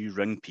fuckers a new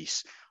ring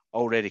piece.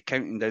 Already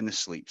counting down the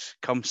sleeps.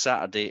 Come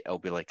Saturday, I'll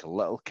be like a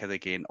little kid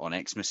again on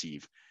Xmas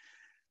Eve.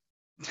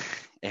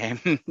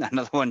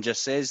 Another one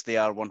just says they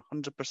are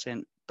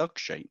 100% dog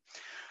shite.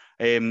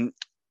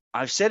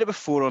 I've said it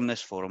before on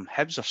this forum,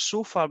 Hibs are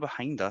so far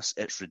behind us,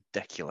 it's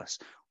ridiculous.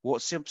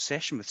 What's the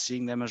obsession with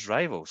seeing them as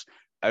rivals?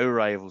 Our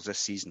rivals this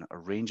season are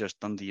Rangers,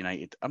 Dundee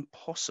United and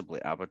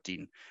possibly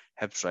Aberdeen.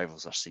 Hibs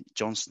rivals are St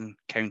Johnstone,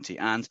 County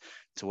and,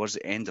 towards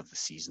the end of the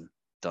season,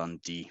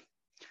 Dundee.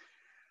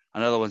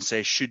 Another one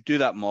says, should do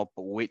that mob,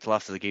 but wait till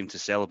after the game to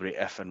celebrate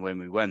if and when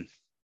we win.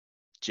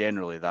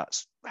 Generally,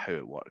 that's how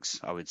it works,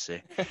 I would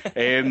say.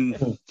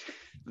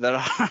 There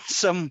are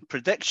some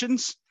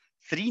predictions.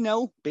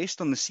 3-0 based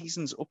on the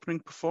season's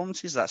opening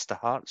performances. That's to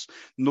Hearts.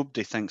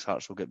 Nobody thinks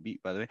Hearts will get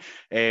beat, by the way.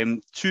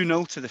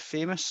 2-0 to the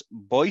famous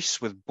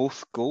Boyce with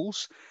both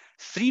goals.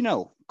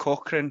 3-0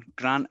 Cochrane,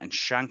 Grant and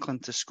Shanklin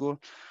to score.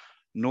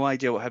 No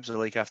idea what Hibs are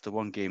like after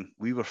one game.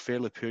 We were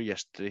fairly poor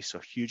yesterday, so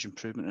huge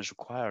improvement is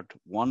required.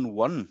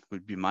 1-1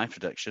 would be my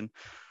prediction.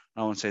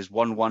 No one says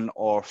 1-1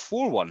 or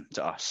 4-1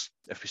 to us.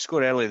 If we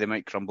score early, they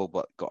might crumble,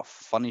 but got a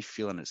funny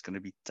feeling it's going to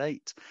be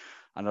tight.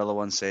 Another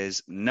one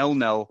says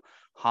 0-0.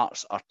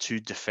 Hearts are too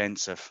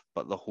defensive,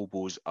 but the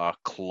Hobos are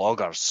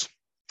cloggers.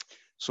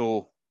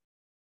 So,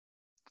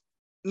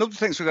 nobody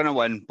thinks we're going to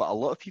win, but a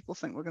lot of people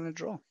think we're going to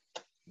draw.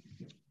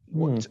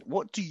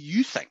 What do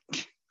you think?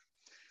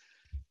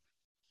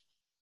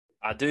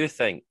 I do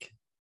think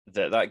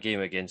that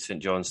game against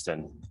St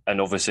Johnstone,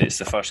 and obviously it's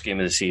the first game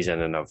of the season,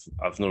 and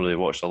I've not really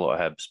watched a lot of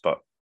Hibs,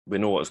 but we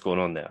know what's going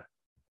on there.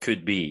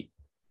 Could be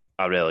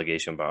a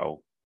relegation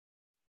battle.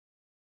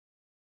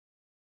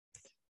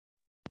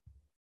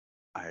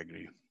 I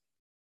agree.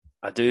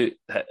 I do.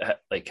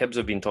 Like, Hibs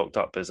have been talked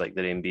up as like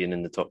their aim being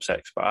in the top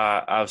 6, but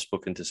I've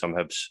spoken to some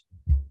Hibs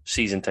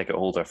season ticket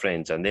holder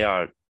friends, and they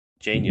are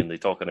genuinely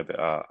talking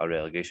about a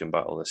relegation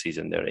battle this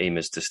season. Their aim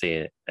is to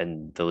stay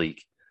in the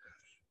league.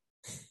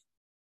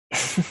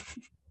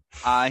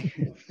 Aye.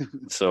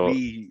 So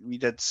we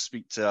did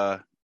speak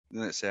to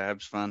let's say a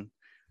Hibs fan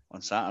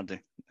on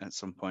Saturday at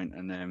some point,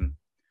 and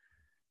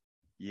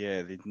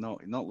yeah, they're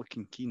not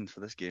looking keen for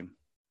this game.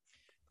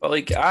 But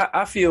like,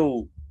 I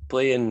feel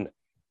playing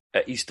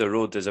at Easter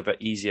Road is a bit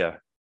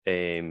easier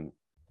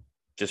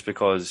just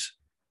because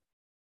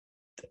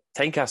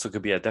Tynecastle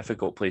could be a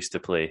difficult place to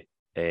play.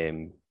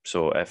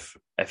 So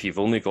if you've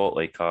only got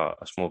like a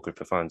small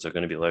group of fans, they're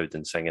going to be loud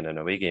and singing, and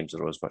away games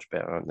are always much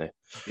better, aren't they?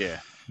 Yeah.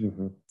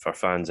 Mm-hmm. For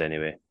fans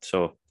anyway.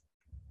 So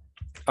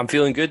I'm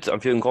feeling good. I'm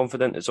feeling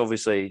confident. It's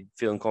obviously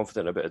feeling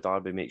confident about a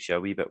derby makes you a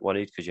wee bit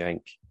worried because you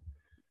think,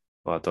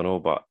 well, I don't know,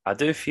 but I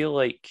do feel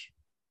like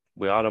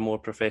we are a more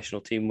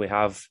professional team. We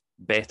have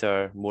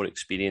better, more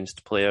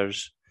experienced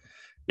players.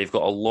 They've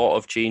got a lot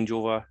of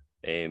changeover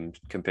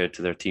compared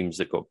to their teams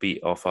that got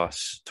beat off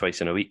us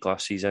twice in a week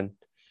last season.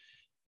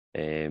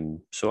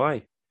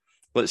 So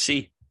let's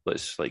see.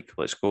 Let's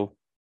go.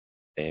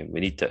 We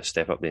need to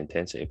step up the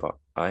intensity, but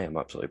I am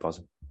absolutely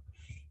buzzing.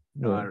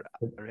 No, I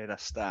read a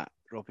stat.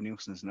 Robbie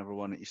Nielsen's never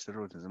won at Easter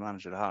Road as a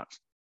manager of Hearts.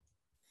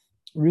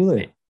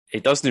 Really? He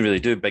doesn't really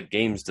do big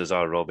games, does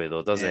our Robbie,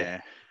 though, does he?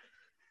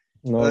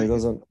 No, he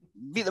doesn't.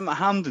 Beat them at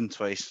Hampden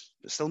twice,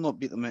 but still not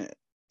beat them at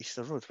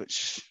Easter Road,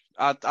 which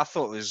I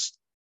thought was...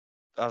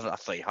 I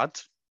thought he had.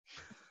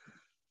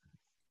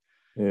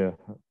 Yeah,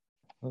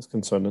 that's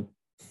concerning.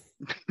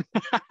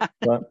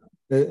 But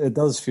it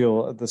does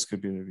feel, this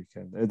could be the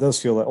weekend, it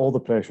does feel like all the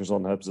pressure's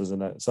on Hibs,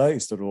 isn't it? It's at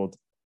Easter Road.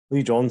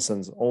 Lee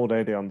Johnson's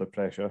already under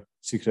pressure,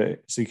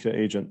 secret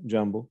agent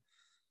Jambo.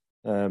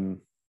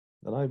 And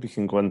we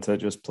can go into it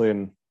just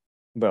playing,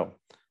 well,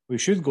 we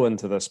should go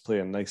into this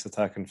playing nice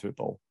attacking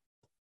football,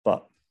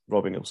 but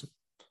Robbie Nielsen.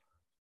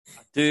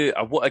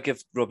 I want to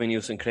give Robbie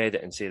Nielsen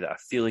credit and say that I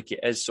feel like he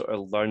is sort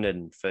of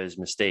learning for his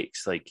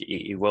mistakes. Like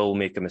he will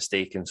make a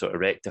mistake and sort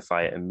of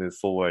rectify it and move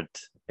forward.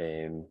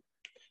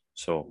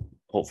 So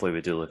hopefully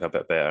we do look a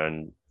bit better.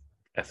 And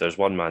if there's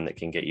one man that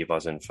can get you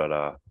buzzing for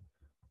a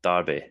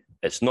derby,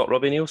 it's not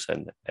Robbie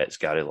Nielsen, it's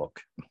Gary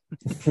Locke.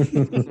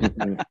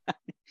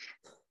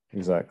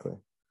 Exactly.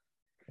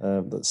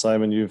 But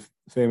Simon, you've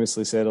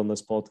famously said on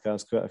this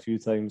podcast quite a few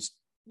times,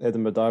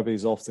 Edinburgh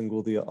derbies often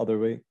go the other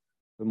way.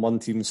 When one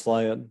team's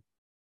flying.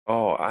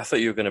 Oh, I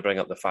thought you were going to bring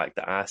up the fact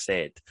that I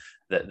said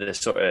that the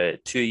sort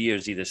of 2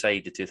 years either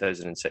side of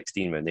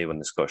 2016 when they won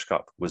the Scottish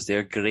Cup was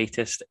their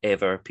greatest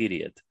ever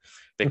period,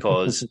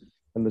 because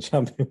in the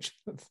championship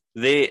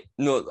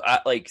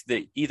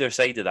either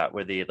side of that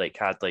where they like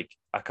had like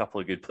a couple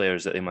of good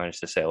players that they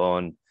managed to sell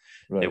on.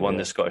 Right, they won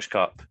the Scottish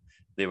Cup.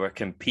 They were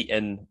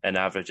competing in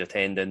average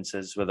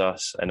attendances with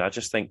us, and I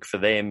just think for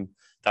them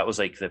that was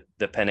like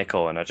the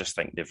pinnacle. And I just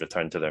think they've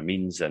returned to their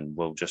means, and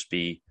will just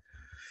be.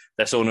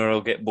 This owner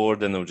will get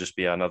bored and there'll just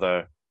be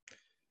another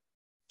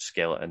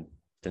skeleton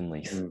in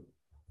Leith.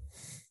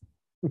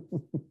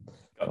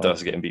 Got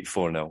us getting beat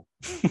 4-0.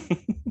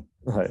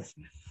 Right.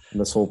 And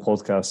this whole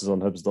podcast is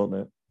on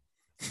Hibs.net.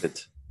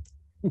 Good.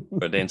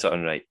 We're doing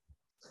something right.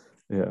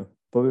 Yeah.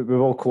 But we've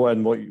all caught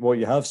in what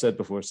you have said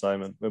before,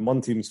 Simon. When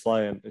one team's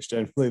flying, it's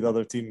generally the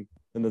other team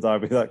in the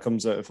derby that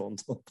comes out on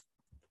top.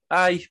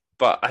 Aye,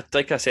 but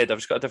like I said, I've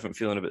just got a different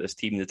feeling about this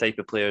team, the type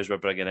of players we're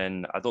bringing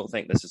in. I don't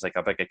think this is like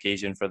a big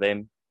occasion for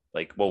them.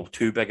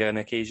 Too big an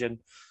occasion.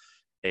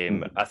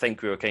 I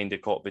think we were kind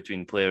of caught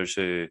between players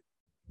who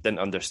didn't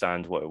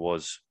understand what it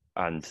was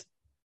and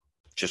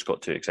just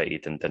got too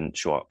excited and didn't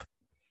show up.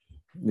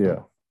 Yeah.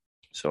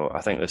 So I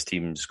think this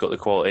team's got the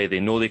quality. They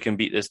know they can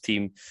beat this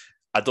team.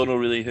 I don't know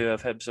really who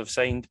Hibs have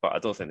signed, but I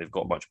don't think they've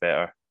got much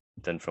better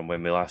than from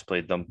when we last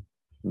played them.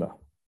 No,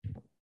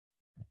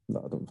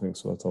 I don't think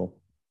so at all.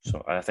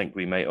 So I think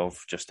we might have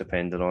just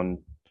depended on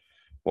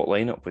what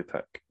lineup we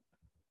pick.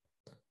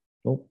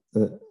 Well,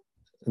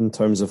 in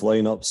terms of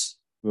lineups,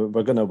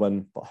 we're going to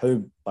win. But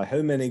by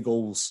how many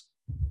goals?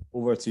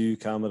 Over to you,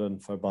 Cameron,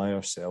 for buy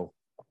or sell.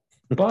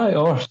 Buy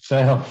or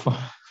sell.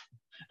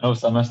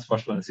 Obviously, I missed the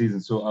first one of the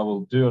season, so I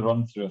will do a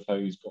run through of how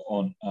he's got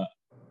on at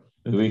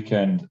the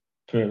weekend.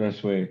 Put it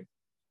this way: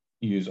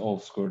 he's all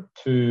scored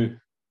 2.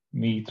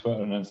 Me,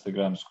 Twitter, and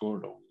Instagram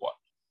scored 1.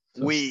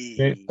 So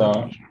great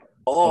start.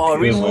 Oh, are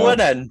we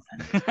winning?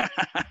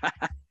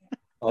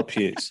 Up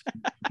he's.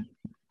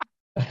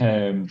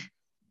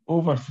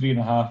 Over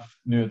 3.5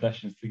 new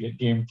additions to get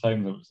game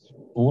time. There was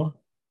 4.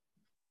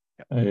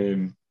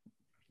 Is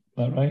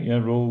that right? Yeah,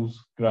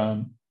 Rolls,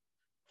 Grant,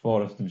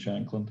 Forrest, and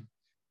Shankland.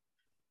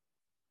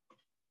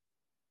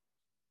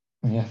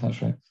 Yeah,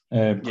 that's right.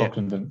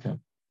 Cochrane didn't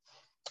count.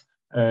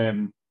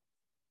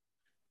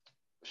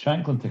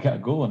 Shankland to get a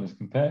goal on his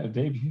competitive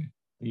debut.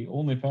 The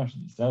only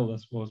person to sell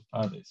this was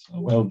Paddy. So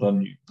well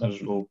done, you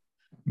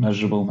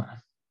miserable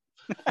man.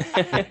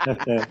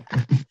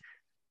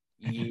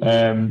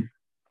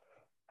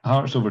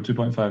 Hearts over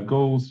 2.5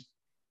 goals.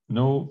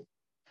 No.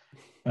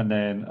 And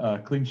then a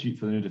clean sheet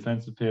for the new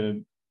defensive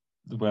pairing.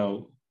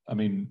 Well, I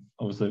mean,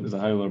 obviously it was a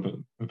howler, but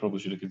we probably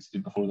should have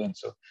conceded before then.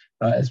 So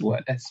that is what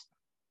it is.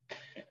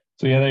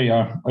 So yeah, there you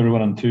are.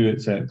 Everyone on 2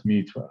 except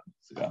me, Twitter,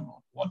 Instagram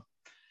on 1.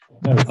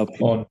 Now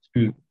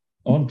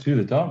on to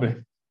the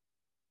derby.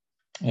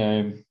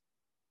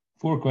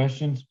 4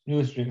 questions,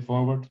 really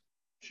straightforward.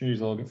 Sure,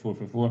 you all get 4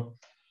 for 4.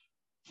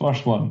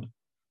 First one.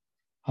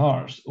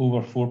 Hearts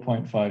over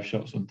 4.5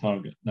 shots on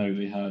target. Now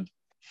they had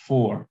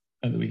 4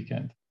 at the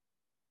weekend.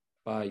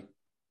 Buy.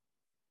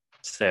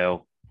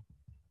 Sell.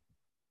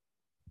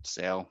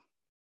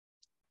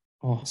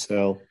 Oh,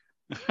 Sell.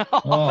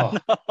 oh.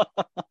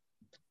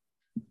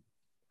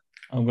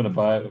 I'm going to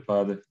buy it with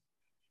Paddy.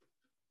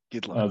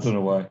 Good I luck. don't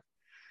know why.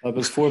 That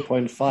was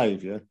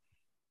 4.5, yeah?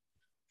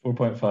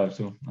 4.5,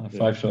 so 5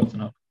 Yeah. shots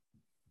and up.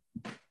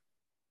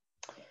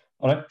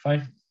 All right,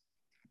 fine.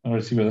 I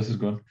want to see where this is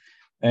going.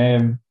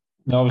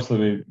 Now, obviously,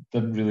 we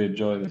didn't really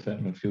enjoy the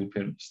centre midfield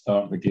pair at the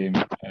start of the game.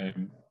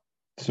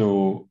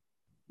 So,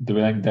 do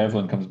we think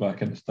Devlin comes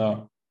back in to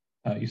start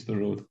at Easter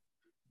Road?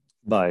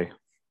 Bye.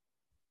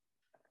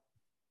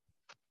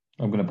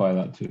 I'm going to buy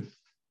that too.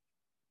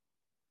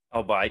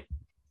 I'll buy.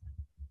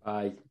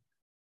 Aye.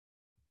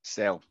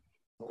 Sell.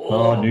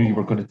 Oh, I knew you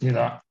were going to do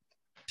that.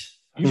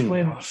 You're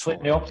playing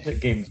the opposite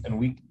games in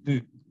week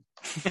 2.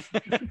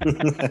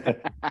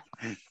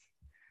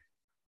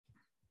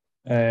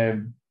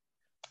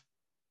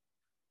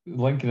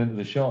 Linking into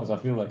the shots, I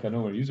feel like I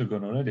know where you're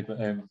going already, but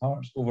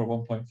Hearts over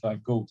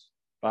 1.5 goals.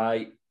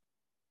 Aye.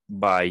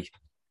 Buy.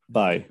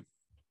 Bye.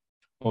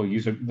 Oh,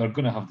 they're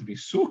going to have to be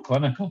so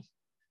clinical.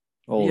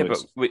 Always. Yeah,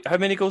 but wait, how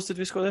many goals did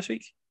we score this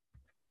week?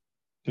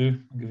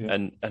 2, I'll give you that.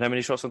 And how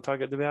many shots on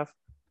target do we have?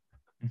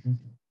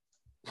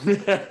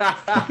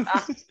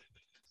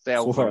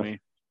 Sell 4. for me.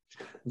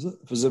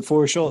 Was it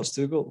 4 shots,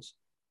 2 goals?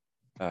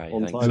 Aye,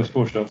 On I think target. It was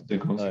 4 shots, 2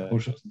 goals. Aye. 4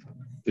 shots.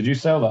 Did you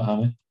sell that,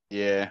 Hammy?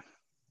 Yeah.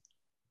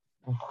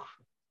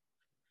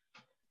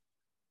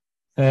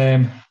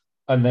 And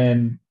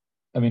then,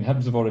 I mean,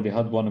 Hibs have already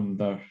had one in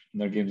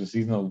their games this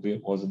season, albeit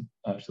it wasn't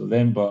actually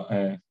them, but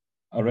a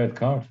red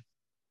card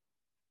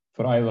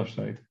for either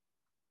side.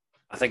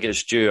 I think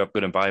it's due. I'm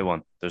going to buy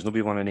one. There's no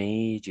be one in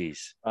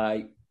ages.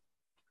 Aye.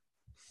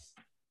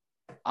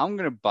 I'm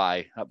going to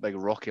buy that big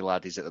rocky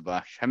lad he's at the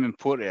back. Him and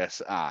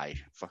Porteous, aye.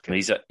 Fucking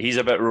He's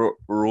a bit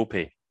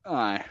ropey.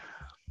 aye.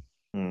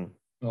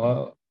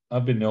 Well,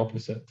 I've been the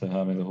opposite to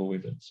Hammy the whole way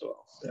down, so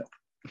I'll sell.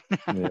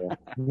 Yeah.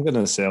 I'm going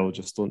to sell,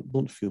 just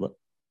don't feel it.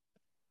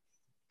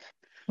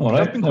 All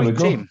I've right, been there we quite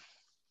go.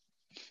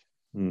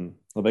 tame.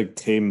 A big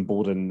tame,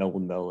 boring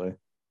 0-0, eh?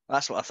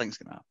 That's what I think's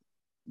going to happen.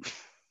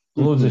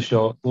 Loads of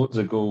shots, loads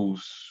of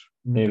goals,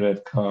 no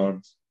red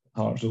cards,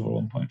 Hearts over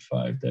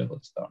 1.5,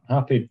 Devlin starting.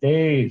 Happy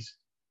days.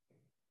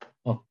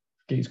 Oh,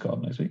 Gate's got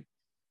up next week.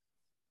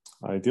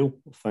 Ideal.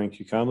 Thank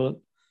you,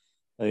 Cameron.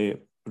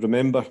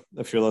 Remember,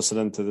 if you're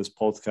listening to this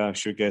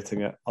podcast, you're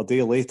getting it a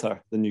day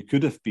later than you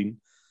could have been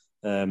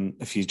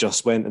if you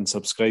just went and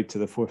subscribed to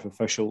the Fourth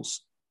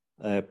Officials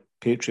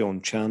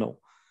Patreon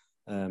channel.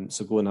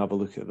 So go and have a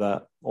look at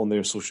that on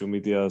their social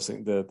media. I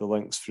think the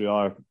links through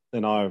our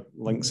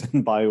links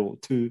in bio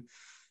too.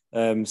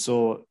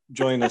 So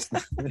join us.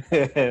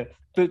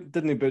 But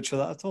didn't he butcher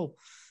that at all?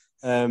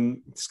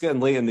 It's getting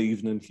late in the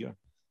evening here.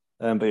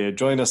 But yeah,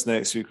 join us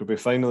next week where we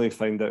finally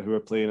find out who we're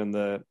playing in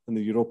the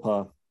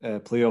Europa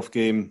playoff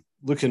game,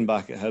 looking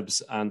back at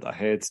Hibs and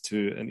ahead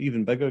to an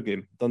even bigger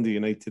game, Dundee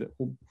United at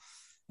home.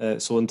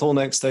 So until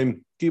next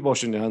time, keep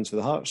washing your hands for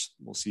the Hearts.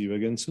 We'll see you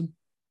again soon.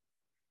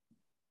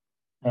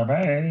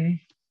 Bye-bye.